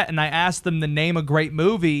upset, and I ask them to name a great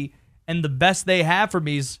movie, and the best they have for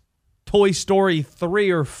me is Toy Story 3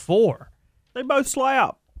 or 4. They both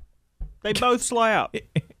slap.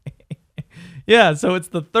 Yeah, so it's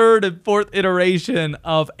the third and fourth iteration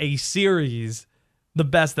of a series, the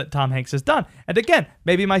best that Tom Hanks has done. And again,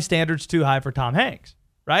 maybe my standard's too high for Tom Hanks,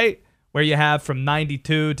 right? Where you have from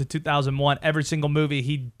 92 to 2001, every single movie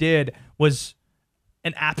he did was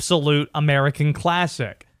an absolute American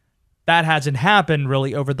classic. That hasn't happened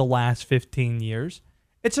really over the last 15 years.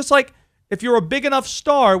 It's just like, if you're a big enough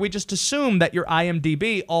star, we just assume that your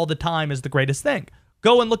IMDb all the time is the greatest thing.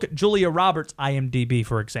 Go and look at Julia Roberts' IMDb,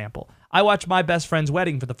 for example. I watched My Best Friend's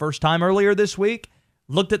Wedding for the first time earlier this week.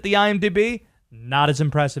 Looked at the IMDb, not as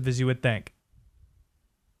impressive as you would think.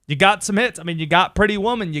 You got some hits. I mean, you got Pretty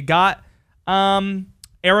Woman. You got Aaron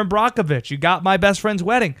Brockovich. You got My Best Friend's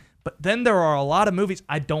Wedding. But then there are a lot of movies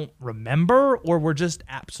I don't remember or were just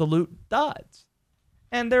absolute duds.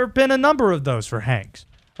 And there have been a number of those for Hanks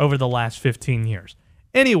over the last 15 years.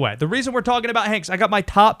 Anyway, the reason we're talking about Hanks, I got my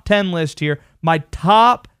top 10 list here. My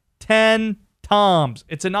top 10 Toms.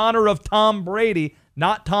 It's in honor of Tom Brady,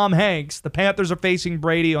 not Tom Hanks. The Panthers are facing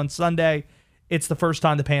Brady on Sunday. It's the first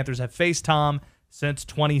time the Panthers have faced Tom since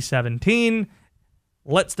 2017.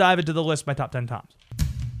 Let's dive into the list, my top 10 Toms.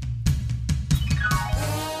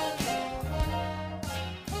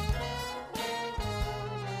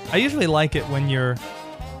 I usually like it when you're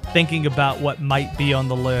thinking about what might be on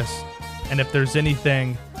the list, and if there's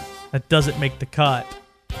anything that doesn't make the cut,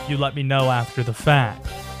 you let me know after the fact.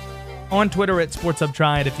 On Twitter at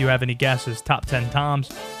SportsHubTried if you have any guesses. Top 10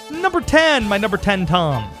 Toms. Number 10, my number 10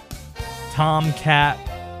 Tom. Tomcat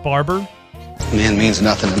Barber. Man means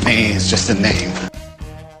nothing to me. It's just a name.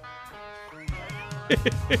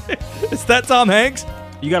 Is that Tom Hanks?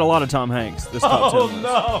 You got a lot of Tom Hanks. This top 10 list.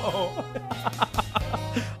 No.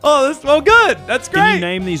 Oh, good. That's great. Can you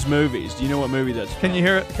name these movies? Do you know what movie that's from? Can you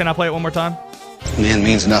hear it? Can I play it one more time? Man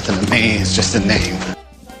means nothing to me. It's just a name.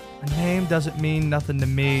 A name doesn't mean nothing to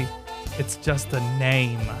me. It's just a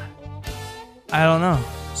name. I don't know.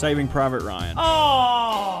 Saving Private Ryan.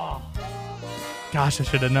 Oh! Gosh, I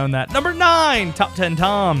should have known that. Number 9, top 10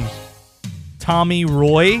 Toms. Tommy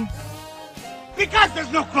Roy. Because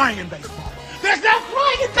there's no crying in baseball. There's no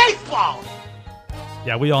crying in baseball!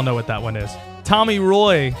 Yeah, we all know what that one is. Tommy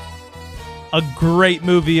Roy. A great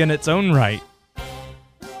movie in its own right.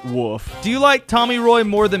 Woof. Do you like Tommy Roy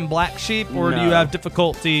more than Black Sheep, or No. do you have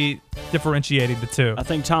difficulty differentiating the two? I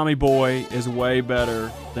think Tommy Boy is way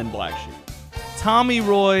better than Black Sheep. Tommy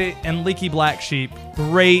Roy and Leaky Black Sheep,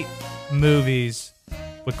 great movies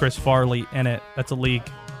with Chris Farley in it. That's a league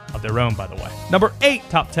of their own, by the way. Number 8,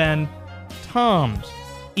 top 10 Toms.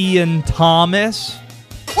 Ian Thomas.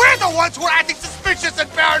 We're the ones who are acting suspicious and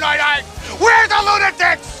paranoid. We're the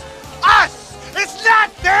lunatics! Us! It's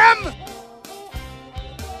not them!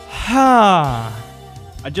 I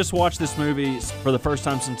just watched this movie for the first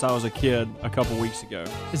time since I was a kid a couple weeks ago.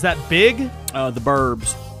 Is that big? The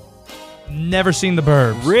Burbs. Never seen The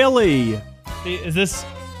Burbs. Really? Is this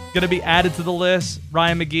going to be added to the list?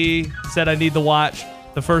 Ryan McGee said I need to watch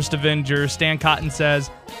The First Avenger. Stan Cotton says,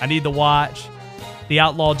 I need to watch The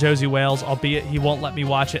Outlaw Josie Wales, albeit he won't let me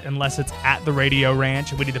watch it unless it's at the Radio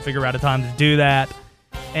Ranch. We need to figure out a time to do that.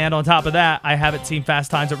 And on top of that, I haven't seen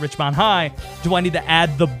Fast Times at Richmond High. Do I need to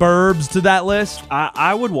add The Burbs to that list?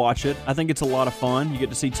 I would watch it. I think it's a lot of fun. You get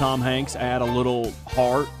to see Tom Hanks add a little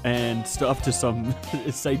heart and stuff to some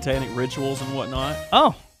satanic rituals and whatnot.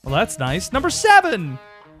 Oh, well, that's nice. Number 7,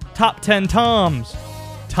 Top 10 Toms.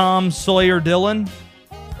 Tom Sawyer Dillon.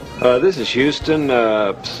 This is Houston.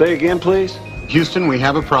 Say again, please. Houston, we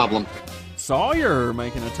have a problem. Sawyer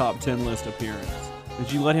making a top 10 list appearance.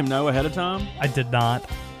 Did you let him know ahead of time? I did not.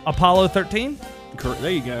 Apollo 13? There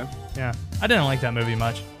you go. Yeah. I didn't like that movie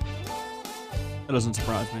much. That doesn't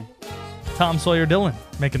surprise me. Tom Sawyer Dillon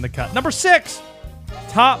making the cut. Number 6,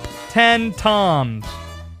 Top 10 Toms.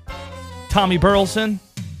 Tommy Burleson.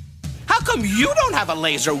 How come you don't have a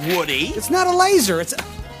laser, Woody? It's not a laser. It's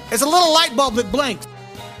a little light bulb that blinks.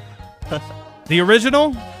 The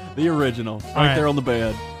original? The original. Right there on the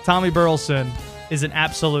bed. Tommy Burleson is an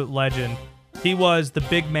absolute legend. He was the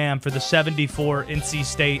big man for the 74 NC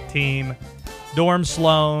State team. Norm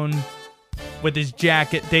Sloan with his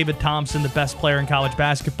jacket. David Thompson, the best player in college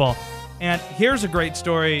basketball. And here's a great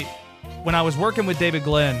story. When I was working with David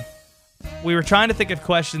Glenn, we were trying to think of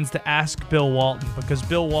questions to ask Bill Walton because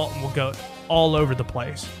Bill Walton will go all over the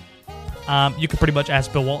place. You could pretty much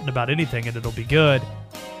ask Bill Walton about anything and it'll be good.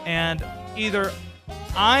 And either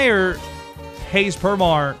I or Hayes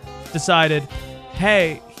Permar decided,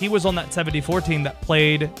 hey, he was on that 74 team that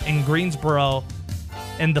played in Greensboro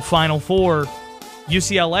in the Final Four.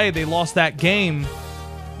 UCLA, they lost that game.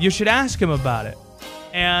 You should ask him about it.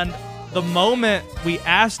 And the moment we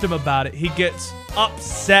asked him about it, he gets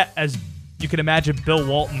upset, as you can imagine Bill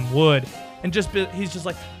Walton would. And he's just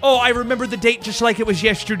like, oh, I remember the date just like it was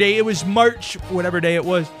yesterday. It was March, whatever day it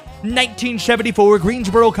was, 1974,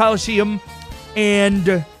 Greensboro Coliseum.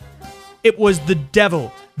 And it was the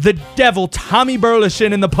devil, Tommy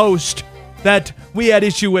Burleson in the post that we had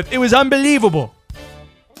issue with. It was unbelievable.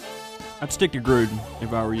 I'd stick to Gruden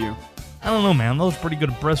if I were you. I don't know, man. That was pretty good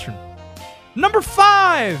impression. Number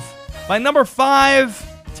 5. My number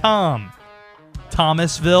 5, Tom.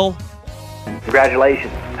 Thomasville.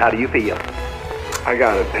 Congratulations. How do you feel? I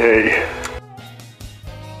gotta pay.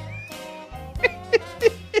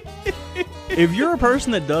 If you're a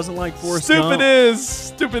person that doesn't like Forrest Gump,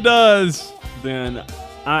 stupid does, then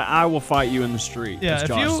I will fight you in the street, as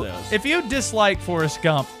Josh says. If you dislike Forrest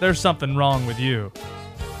Gump, there's something wrong with you.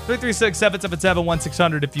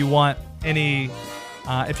 336-777-1600 if you want any,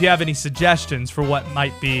 if you have any suggestions for what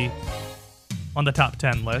might be on the top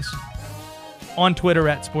 10 list. On Twitter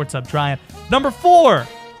at SportsHubTryon. Number 4,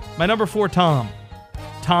 my number 4 Tom.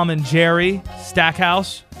 Tom and Jerry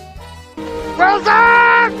Stackhouse.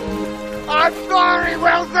 Wilson! I'm sorry,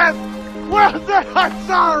 Wilson! Wilson, I'm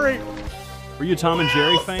sorry! Were you a Tom and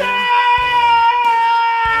Jerry fan?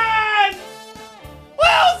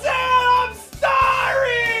 Wilson, I'm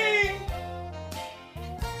sorry!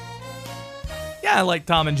 Yeah, I like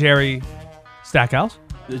Tom and Jerry Stackhouse.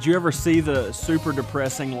 Did you ever see the super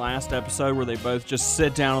depressing last episode where they both just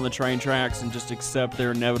sit down on the train tracks and just accept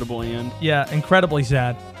their inevitable end? Yeah, incredibly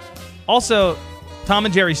sad. Also, Tom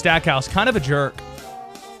and Jerry Stackhouse, kind of a jerk.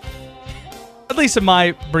 At least in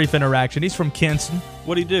my brief interaction. He's from Kinston.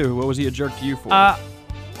 What did he do? What was he a jerk to you for? I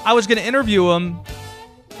was going to interview him,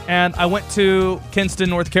 and I went to Kinston,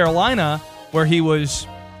 North Carolina, where he was,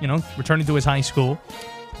 returning to his high school.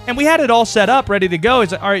 And we had it all set up, ready to go.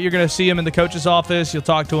 He's like, all right, you're going to see him in the coach's office. You'll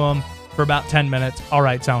talk to him for about 10 minutes. All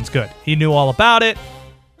right, sounds good. He knew all about it,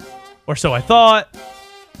 or so I thought.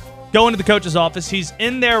 Go into the coach's office. He's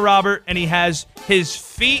in there, Robert, and he has his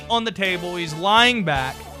feet on the table. He's lying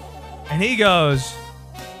back. And he goes,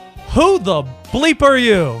 who the bleep are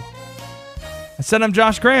you? I said, I'm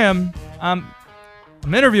Josh Graham. I'm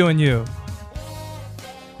interviewing you.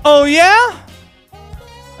 Oh, yeah?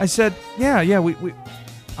 I said, yeah,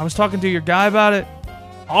 I was talking to your guy about it.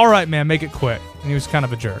 All right, man, make it quick. And he was kind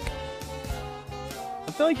of a jerk.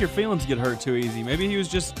 I feel like your feelings get hurt too easy. Maybe he was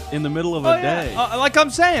just in the middle of a day. Like I'm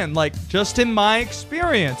saying, just in my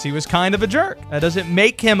experience, he was kind of a jerk. That doesn't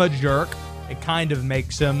make him a jerk. It kind of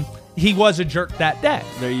makes him... He was a jerk that day.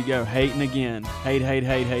 There you go. Hating again. Hate.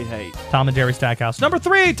 Tom and Jerry Stackhouse. Number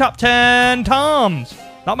 3, top 10 Toms.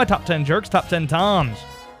 Not my top 10 jerks, top 10 Toms.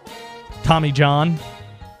 Tommy John.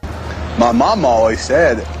 My mom always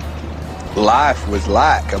said life was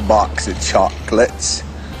like a box of chocolates.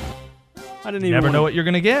 I didn't even never know what you're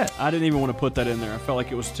going to get. I didn't even want to put that in there. I felt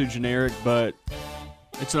like it was too generic, but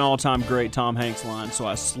it's an all-time great Tom Hanks line, so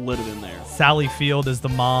I slid it in there. Sally Field is the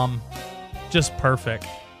mom. Just perfect.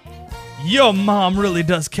 Your mom really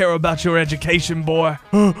does care about your education, boy.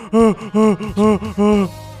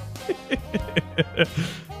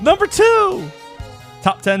 Number 2,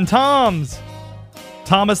 top 10 Toms.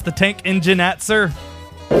 Thomas the Tank Engine Atzer.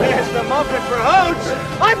 There's the muffin for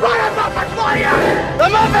Hooch! I brought a muffin for you! The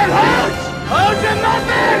muffin Hooch! Hooch and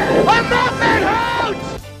muffin! A muffin Hooch!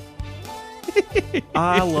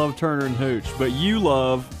 I love Turner and Hooch, but you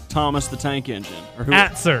love Thomas the Tank Engine.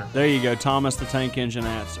 Atzer. There you go, Thomas the Tank Engine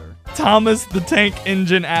Atzer. Thomas the Tank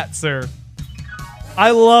Engine Atzer.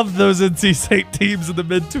 I love those NC State teams in the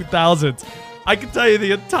mid-2000s. I can tell you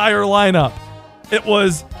the entire lineup. It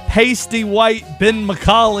was Hasty White, Ben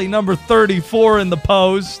McCauley, number 34 in the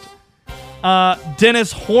post.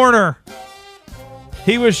 Dennis Horner.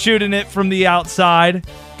 He was shooting it from the outside.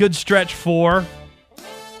 Good stretch 4.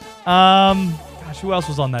 Who else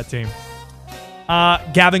was on that team?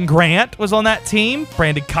 Gavin Grant was on that team.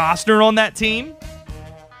 Brandon Costner on that team.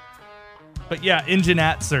 But yeah, Engine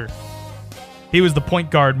Atzer. He was the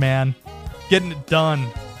point guard, man. Getting it done.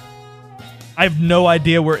 I have no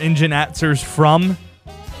idea where Engine Atzer's from.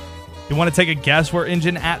 You want to take a guess where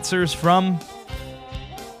Engine Atzer's from?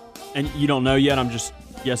 And you don't know yet? I'm just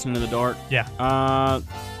guessing in the dark? Yeah.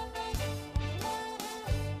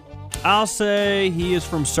 I'll say he is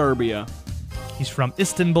from Serbia. He's from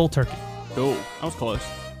Istanbul, Turkey. Oh, that was close.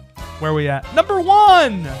 Where are we at? Number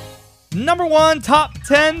 1. Number 1, top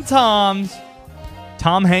 10 Toms.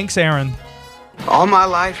 Tom Hanks Aaron. All my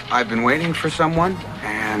life, I've been waiting for someone,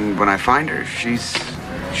 and when I find her, she's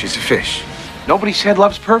a fish. Nobody said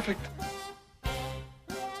love's perfect.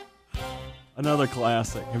 Another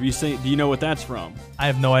classic. Have you seen? Do you know what that's from? I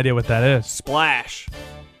have no idea what that is. Splash.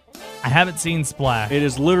 I haven't seen Splash. It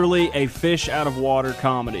is literally a fish out of water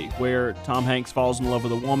comedy where Tom Hanks falls in love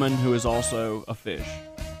with a woman who is also a fish.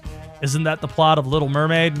 Isn't that the plot of Little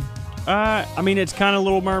Mermaid? I mean, it's kind of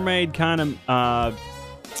Little Mermaid, kind of. I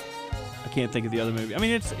can't think of the other movie. I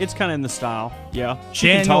mean, it's kind of in the style. Yeah. She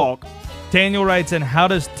can talk. Daniel writes in, how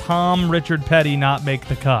does Tom Richard Petty not make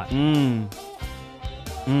the cut?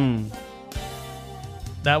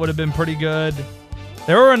 That would have been pretty good.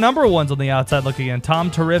 There were a number of ones on the outside looking in. Tom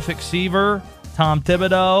Terrific Seaver, Tom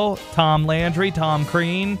Thibodeau, Tom Landry, Tom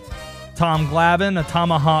Crean, Tom Glavin, a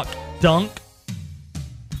Tomahawk Dunk,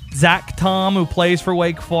 Zach Tom, who plays for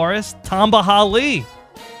Wake Forest, Tamba Ali.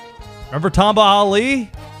 Remember Tamba Ali?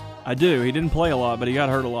 I do. He didn't play a lot, but he got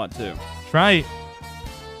hurt a lot too. That's right.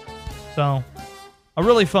 So, a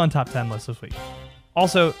really fun top 10 list this week.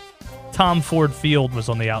 Also, Tom Ford Field was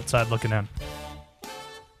on the outside looking in.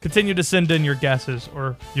 Continue to send in your guesses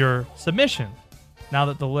or your submission now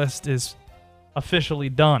that the list is officially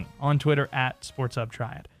done on Twitter at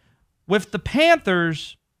SportsHubTriad. With the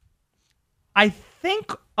Panthers, I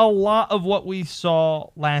think a lot of what we saw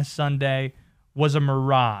last Sunday was a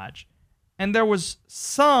mirage, and there was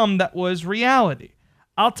some that was reality.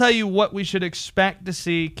 I'll tell you what we should expect to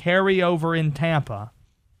see carry over in Tampa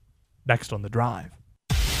next on The Drive.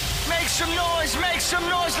 Make some noise,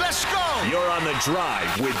 let's go! You're on The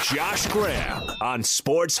Drive with Josh Graham on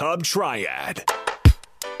Sports Hub Triad.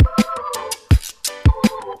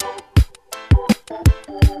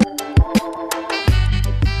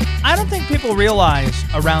 I don't think people realize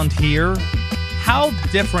around here how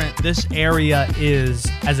different this area is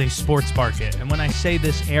as a sports market. And when I say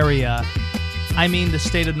this area, I mean the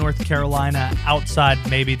state of North Carolina outside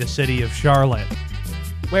maybe the city of Charlotte,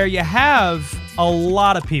 where you have a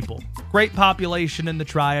lot of people. Great population in the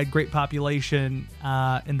Triad, great population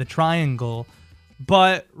in the Triangle.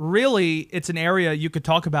 But really, it's an area you could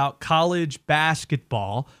talk about college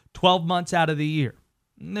basketball 12 months out of the year.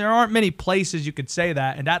 There aren't many places you could say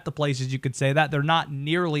that, and at the places you could say that, they're not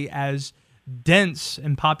nearly as dense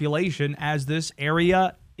in population as this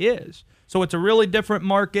area is. So it's a really different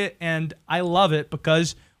market, and I love it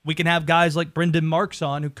because we can have guys like Brendan Marks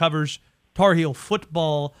on, who covers Tar Heel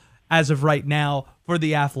football as of right now for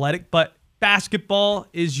The Athletic, but basketball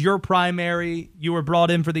is your primary. You were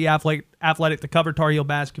brought in for The Athletic to cover Tar Heel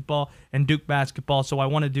basketball and Duke basketball, so I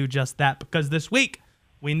want to do just that because this week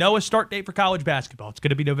we know a start date for college basketball. It's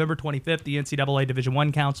going to be November 25th. The NCAA Division I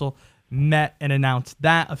Council met and announced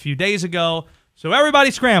that a few days ago, so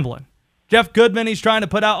everybody's scrambling. Jeff Goodman, he's trying to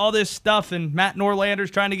put out all this stuff, and Matt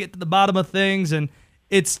Norlander's trying to get to the bottom of things, and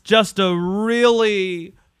it's just a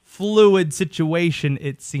really fluid situation,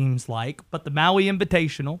 it seems like. But the Maui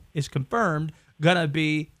Invitational is confirmed going to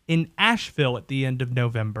be in Asheville at the end of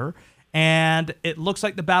November, and it looks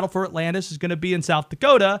like the Battle for Atlantis is going to be in South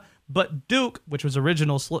Dakota, but Duke, which was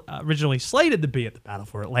originally slated to be at the Battle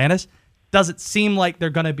for Atlantis, doesn't seem like they're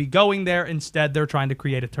going to be going there. Instead, they're trying to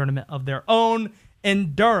create a tournament of their own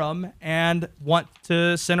in Durham and want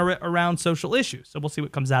to center it around social issues. So we'll see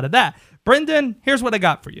what comes out of that. Brendan, here's what I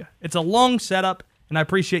got for you. It's a long setup, and I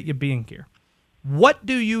appreciate you being here. What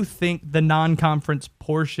do you think the non-conference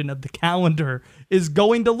portion of the calendar is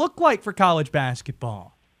going to look like for college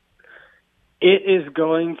basketball? It is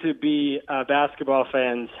going to be basketball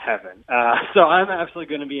fans' heaven. So I'm absolutely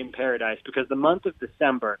going to be in paradise because the month of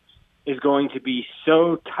December is going to be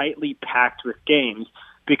so tightly packed with games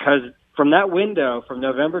because from that window, from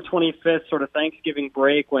November 25th, sort of Thanksgiving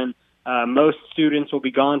break when most students will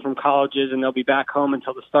be gone from colleges and they'll be back home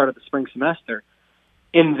until the start of the spring semester,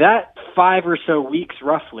 in that 5 or so weeks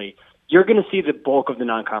roughly, you're going to see the bulk of the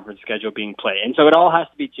non-conference schedule being played. And so it all has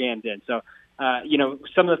to be jammed in. So,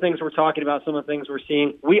 some of the things we're talking about, some of the things we're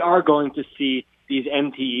seeing, we are going to see these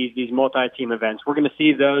MTEs, these multi-team events. We're going to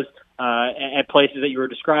see those at places that you were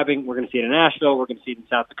describing. We're going to see it in Asheville. We're going to see it in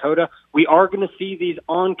South Dakota. We are going to see these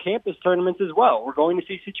on-campus tournaments as well. We're going to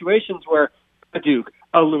see situations where a Duke,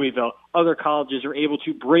 a Louisville, other colleges are able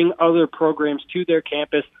to bring other programs to their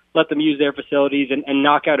campus, let them use their facilities, and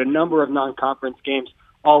knock out a number of non-conference games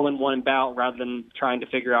all in one bout rather than trying to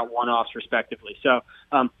figure out one-offs respectively. So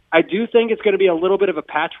I do think it's going to be a little bit of a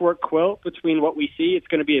patchwork quilt between what we see. It's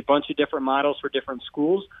going to be a bunch of different models for different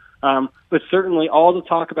schools. But certainly all the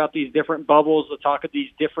talk about these different bubbles, the talk of these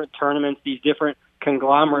different tournaments, these different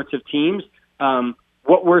conglomerates of teams,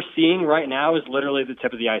 what we're seeing right now is literally the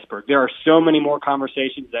tip of the iceberg. There are so many more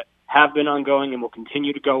conversations that have been ongoing and will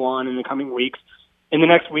continue to go on in the coming weeks. In the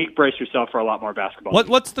next week, brace yourself for a lot more basketball.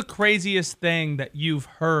 What's the craziest thing that you've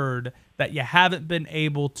heard that you haven't been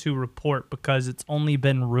able to report because it's only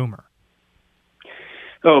been rumor?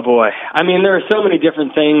 Oh, boy. I mean, there are so many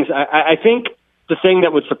different things. I think the thing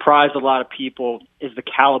that would surprise a lot of people is the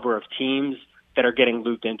caliber of teams that are getting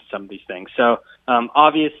looped into some of these things. So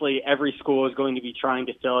obviously every school is going to be trying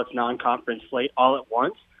to fill its non-conference slate all at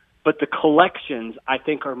once, but the collections I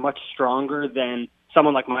think are much stronger than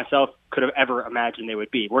someone like myself could have ever imagined they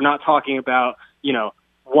would be. We're not talking about,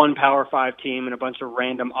 one Power 5 team and a bunch of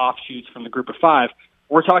random offshoots from the group of 5.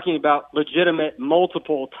 We're talking about legitimate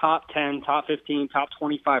multiple top 10, top 15, top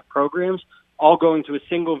 25 programs all going to a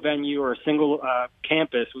single venue or a single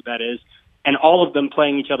campus, that is, and all of them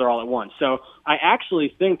playing each other all at once. So I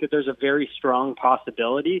actually think that there's a very strong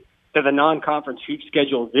possibility that the non-conference hoop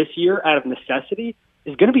schedule this year, out of necessity,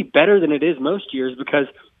 is going to be better than it is most years because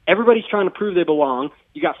everybody's trying to prove they belong.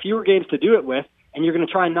 You got fewer games to do it with, and you're going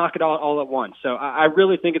to try and knock it all at once. So I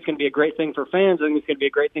really think it's going to be a great thing for fans. I think it's going to be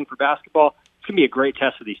a great thing for basketball. It's going to be a great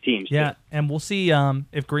test for these teams. Yeah, and we'll see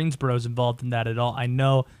if Greensboro's involved in that at all. I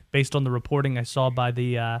know, based on the reporting I saw by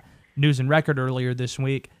the News and Record earlier this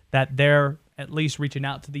week, that they're at least reaching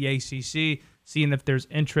out to the ACC, seeing if there's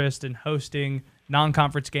interest in hosting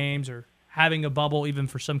non-conference games or having a bubble even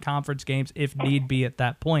for some conference games if need be at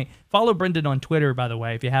that point. Follow Brendan on Twitter, by the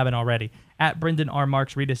way, if you haven't already, at Brendan R.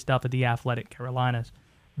 Marks. Read his stuff at The Athletic Carolinas.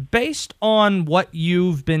 Based on what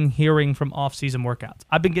you've been hearing from off-season workouts,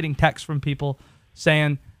 I've been getting texts from people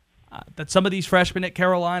saying that some of these freshmen at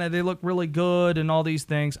Carolina, they look really good and all these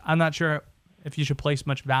things. I'm not sure if you should place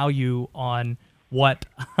much value on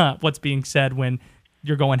what's being said when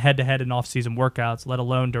you're going head-to-head in off-season workouts, let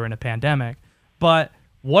alone during a pandemic. But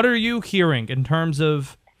what are you hearing in terms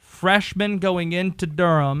of freshmen going into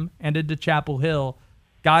Durham and into Chapel Hill,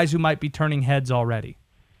 guys who might be turning heads already?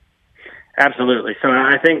 Absolutely. So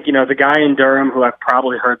I think, the guy in Durham who I've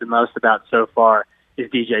probably heard the most about so far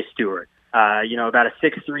is DJ Stewart. About a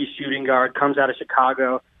 6'3" shooting guard, comes out of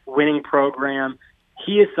Chicago, winning program.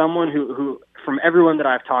 He is someone who, from everyone that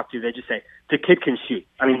I've talked to, they just say, the kid can shoot.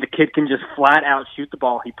 I mean, the kid can just flat out shoot the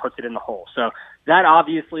ball. He puts it in the hole. So that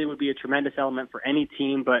obviously would be a tremendous element for any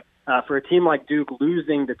team. But for a team like Duke,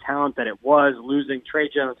 losing the talent that it was, losing Trey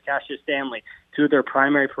Jones, Cassius Stanley, two of their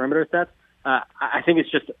primary perimeter sets, I think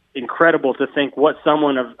it's just incredible to think what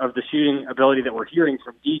someone of the shooting ability that we're hearing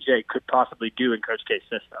from DJ could possibly do in Coach K's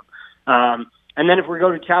system. And then if we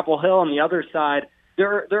go to Chapel Hill on the other side,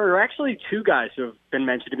 there are actually two guys who have been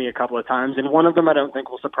mentioned to me a couple of times, and one of them I don't think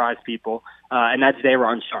will surprise people, and that's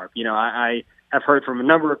Day'Ron Sharp. I have heard from a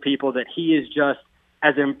number of people that he is just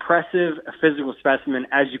as impressive a physical specimen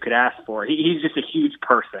as you could ask for. He's just a huge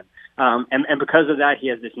person, and because of that, he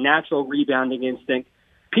has this natural rebounding instinct.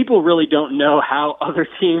 People really don't know how other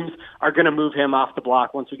teams are going to move him off the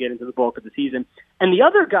block once we get into the bulk of the season. And the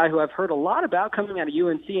other guy who I've heard a lot about coming out of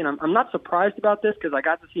UNC, and I'm not surprised about this because I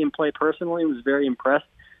got to see him play personally and was very impressed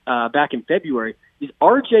back in February, is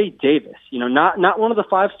R.J. Davis. Not one of the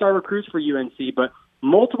 5-star recruits for UNC, but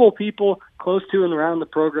multiple people close to and around the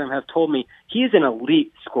program have told me he is an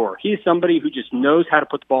elite scorer. He is somebody who just knows how to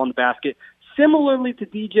put the ball in the basket, similarly to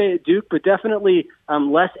DJ at Duke, but definitely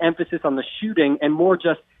less emphasis on the shooting and more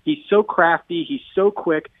just he's so crafty, he's so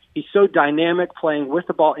quick, he's so dynamic playing with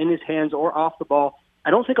the ball in his hands or off the ball. I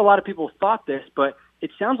don't think a lot of people thought this, but it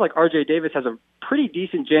sounds like R.J. Davis has a pretty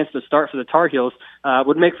decent chance to start for the Tar Heels.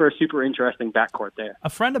 Would make for a super interesting backcourt there. A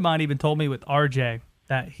friend of mine even told me with R.J.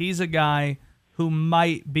 that he's a guy who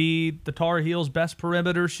might be the Tar Heels' best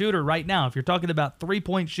perimeter shooter right now. If you're talking about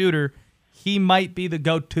three-point shooter, he might be the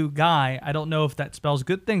go-to guy. I don't know if that spells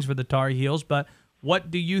good things for the Tar Heels, but what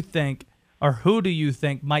do you think, or who do you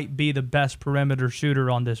think might be the best perimeter shooter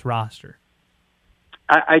on this roster?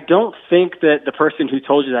 I don't think that the person who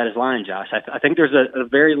told you that is lying, Josh. I think there's a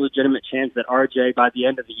very legitimate chance that RJ, by the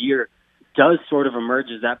end of the year, does sort of emerge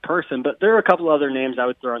as that person. But there are a couple other names I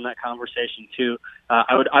would throw in that conversation, too.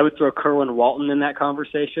 I would throw Kerwin Walton in that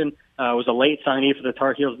conversation. Was a late signee for the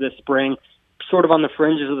Tar Heels this spring, sort of on the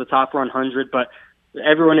fringes of the top 100, but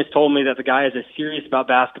everyone has told me that the guy is as serious about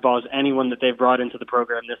basketball as anyone that they've brought into the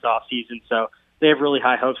program this offseason. So they have really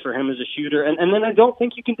high hopes for him as a shooter. And then I don't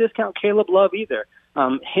think you can discount Caleb Love either.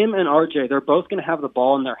 Him and RJ, they're both going to have the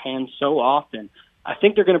ball in their hands so often. I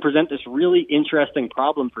think they're going to present this really interesting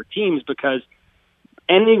problem for teams because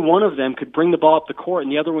any one of them could bring the ball up the court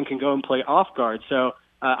and the other one can go and play off guard. So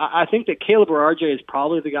I think that Caleb or RJ is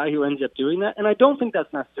probably the guy who ends up doing that. And I don't think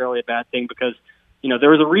that's necessarily a bad thing because,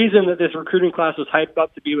 there was a reason that this recruiting class was hyped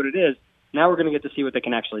up to be what it is. Now we're going to get to see what they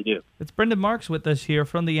can actually do. It's Brendan Marks with us here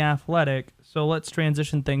from The Athletic. So let's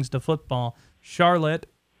transition things to football. Charlotte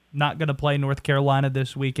not going to play North Carolina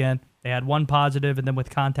this weekend. They had one positive, and then with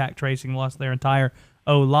contact tracing, lost their entire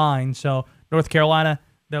O-line. So North Carolina,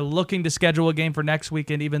 they're looking to schedule a game for next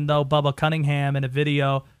weekend, even though Bubba Cunningham in a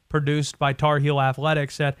video produced by Tar Heel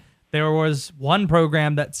Athletics said there was one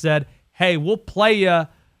program that said, hey, we'll play you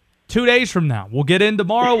 2 days from now. We'll get in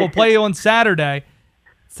tomorrow. We'll play you on Saturday.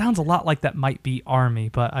 Sounds a lot like that might be Army,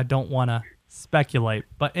 but I don't want to speculate.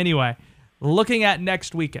 But anyway, looking at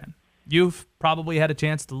next weekend, you've probably had a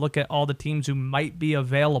chance to look at all the teams who might be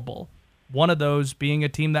available. One of those being a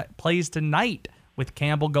team that plays tonight with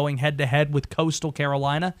Campbell going head-to-head with Coastal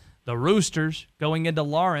Carolina, the Roosters going into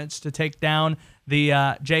Lawrence to take down the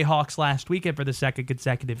Jayhawks last weekend for the second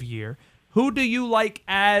consecutive year. Who do you like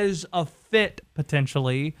as a fit,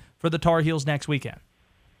 potentially, for the Tar Heels next weekend?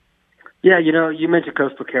 Yeah, you mentioned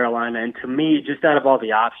Coastal Carolina, and to me, just out of all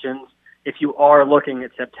the options, if you are looking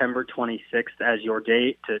at September 26th as your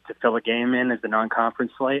date to fill a game in as the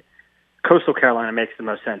non-conference slate, Coastal Carolina makes the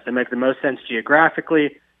most sense. They make the most sense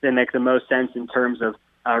geographically. They make the most sense in terms of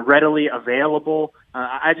readily available.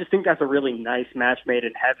 I just think that's a really nice match made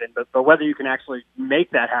in heaven, but whether you can actually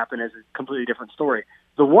make that happen is a completely different story.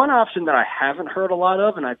 The one option that I haven't heard a lot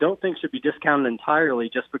of, and I don't think should be discounted entirely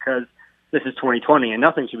just because this is 2020 and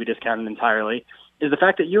nothing should be discounted entirely, is the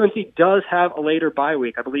fact that UNC does have a later bye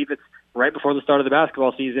week. I believe it's right before the start of the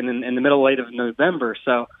basketball season in the middle late of November.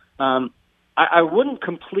 So I wouldn't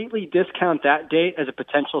completely discount that date as a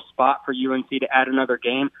potential spot for UNC to add another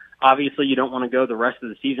game. Obviously, you don't want to go the rest of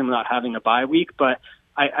the season without having a bye week, but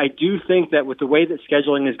I do think that with the way that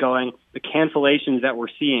scheduling is going, the cancellations that we're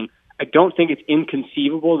seeing, I don't think it's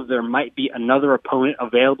inconceivable that there might be another opponent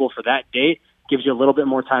available for that date. Gives you a little bit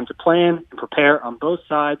more time to plan and prepare on both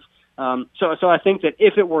sides. So I think that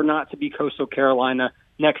if it were not to be Coastal Carolina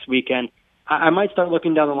next weekend, I might start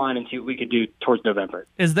looking down the line and see what we could do towards November.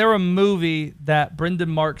 Is there a movie that Brendan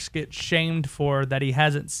Marks gets shamed for that he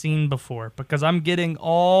hasn't seen before? Because I'm getting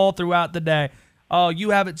all throughout the day, oh, you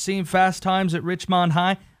haven't seen Fast Times at Richmond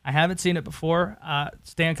High? I haven't seen it before.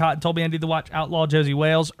 Stan Cotton told me I need to watch Outlaw Josie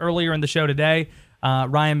Wales earlier in the show today.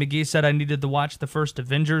 Ryan McGee said I needed to watch the first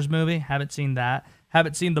Avengers movie. Haven't seen that.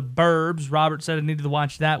 Haven't seen The Burbs. Robert said I needed to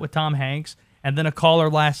watch that with Tom Hanks. And then a caller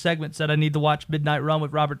last segment said I need to watch Midnight Run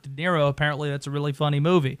with Robert De Niro. Apparently that's a really funny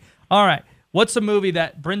movie. All right. What's a movie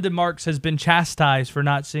that Brendan Marks has been chastised for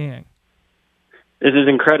not seeing? This is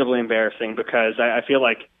incredibly embarrassing because I feel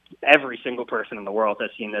like every single person in the world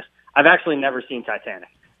has seen this. I've actually never seen Titanic.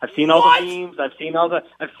 I've seen all the memes. I've seen all the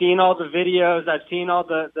videos. I've seen all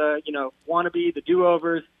the wannabe, the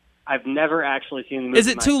do-overs. I've never actually seen the movie. Is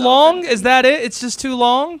it too long? Is that it? It's just too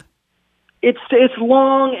long? It's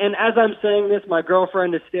long, and as I'm saying this, my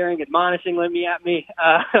girlfriend is staring admonishingly at me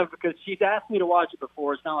because she's asked me to watch it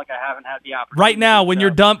before. It's not like I haven't had the opportunity. Right now, when you're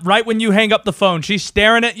done, right when you hang up the phone, she's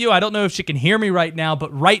staring at you. I don't know if she can hear me right now,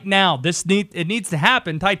 but right now, it needs to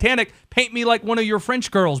happen. Titanic, paint me like one of your French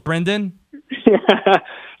girls, Brendan.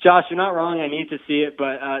 Josh, you're not wrong. I need to see it,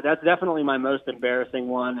 but that's definitely my most embarrassing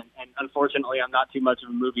one. And unfortunately, I'm not too much of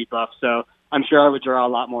a movie buff, so I'm sure I would draw a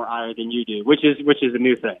lot more ire than you do, which is a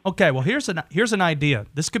new thing. Okay, well, here's an idea.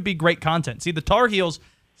 This could be great content. See, the Tar Heels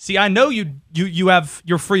See, I know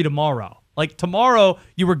you're free tomorrow. Like tomorrow,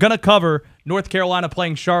 you were gonna cover North Carolina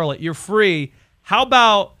playing Charlotte. You're free. How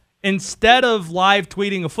about instead of live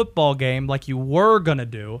tweeting a football game like you were gonna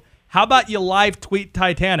do, how about you live tweet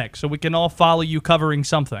Titanic so we can all follow you covering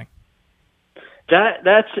something?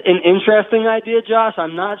 That's an interesting idea, Josh.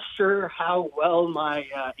 I'm not sure how well my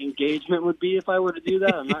engagement would be if I were to do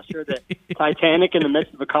that. I'm not sure that Titanic in the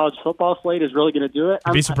midst of a college football slate is really going to do it.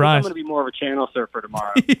 You'd be surprised. I'm going to be more of a channel surfer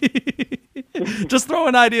tomorrow. Just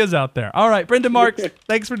throwing ideas out there. All right, Brendan Marks,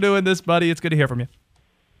 thanks for doing this, buddy. It's good to hear from you.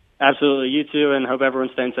 Absolutely. You too, and hope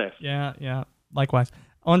everyone's staying safe. Yeah. Likewise.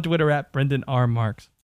 On Twitter at Brendan R. Marks.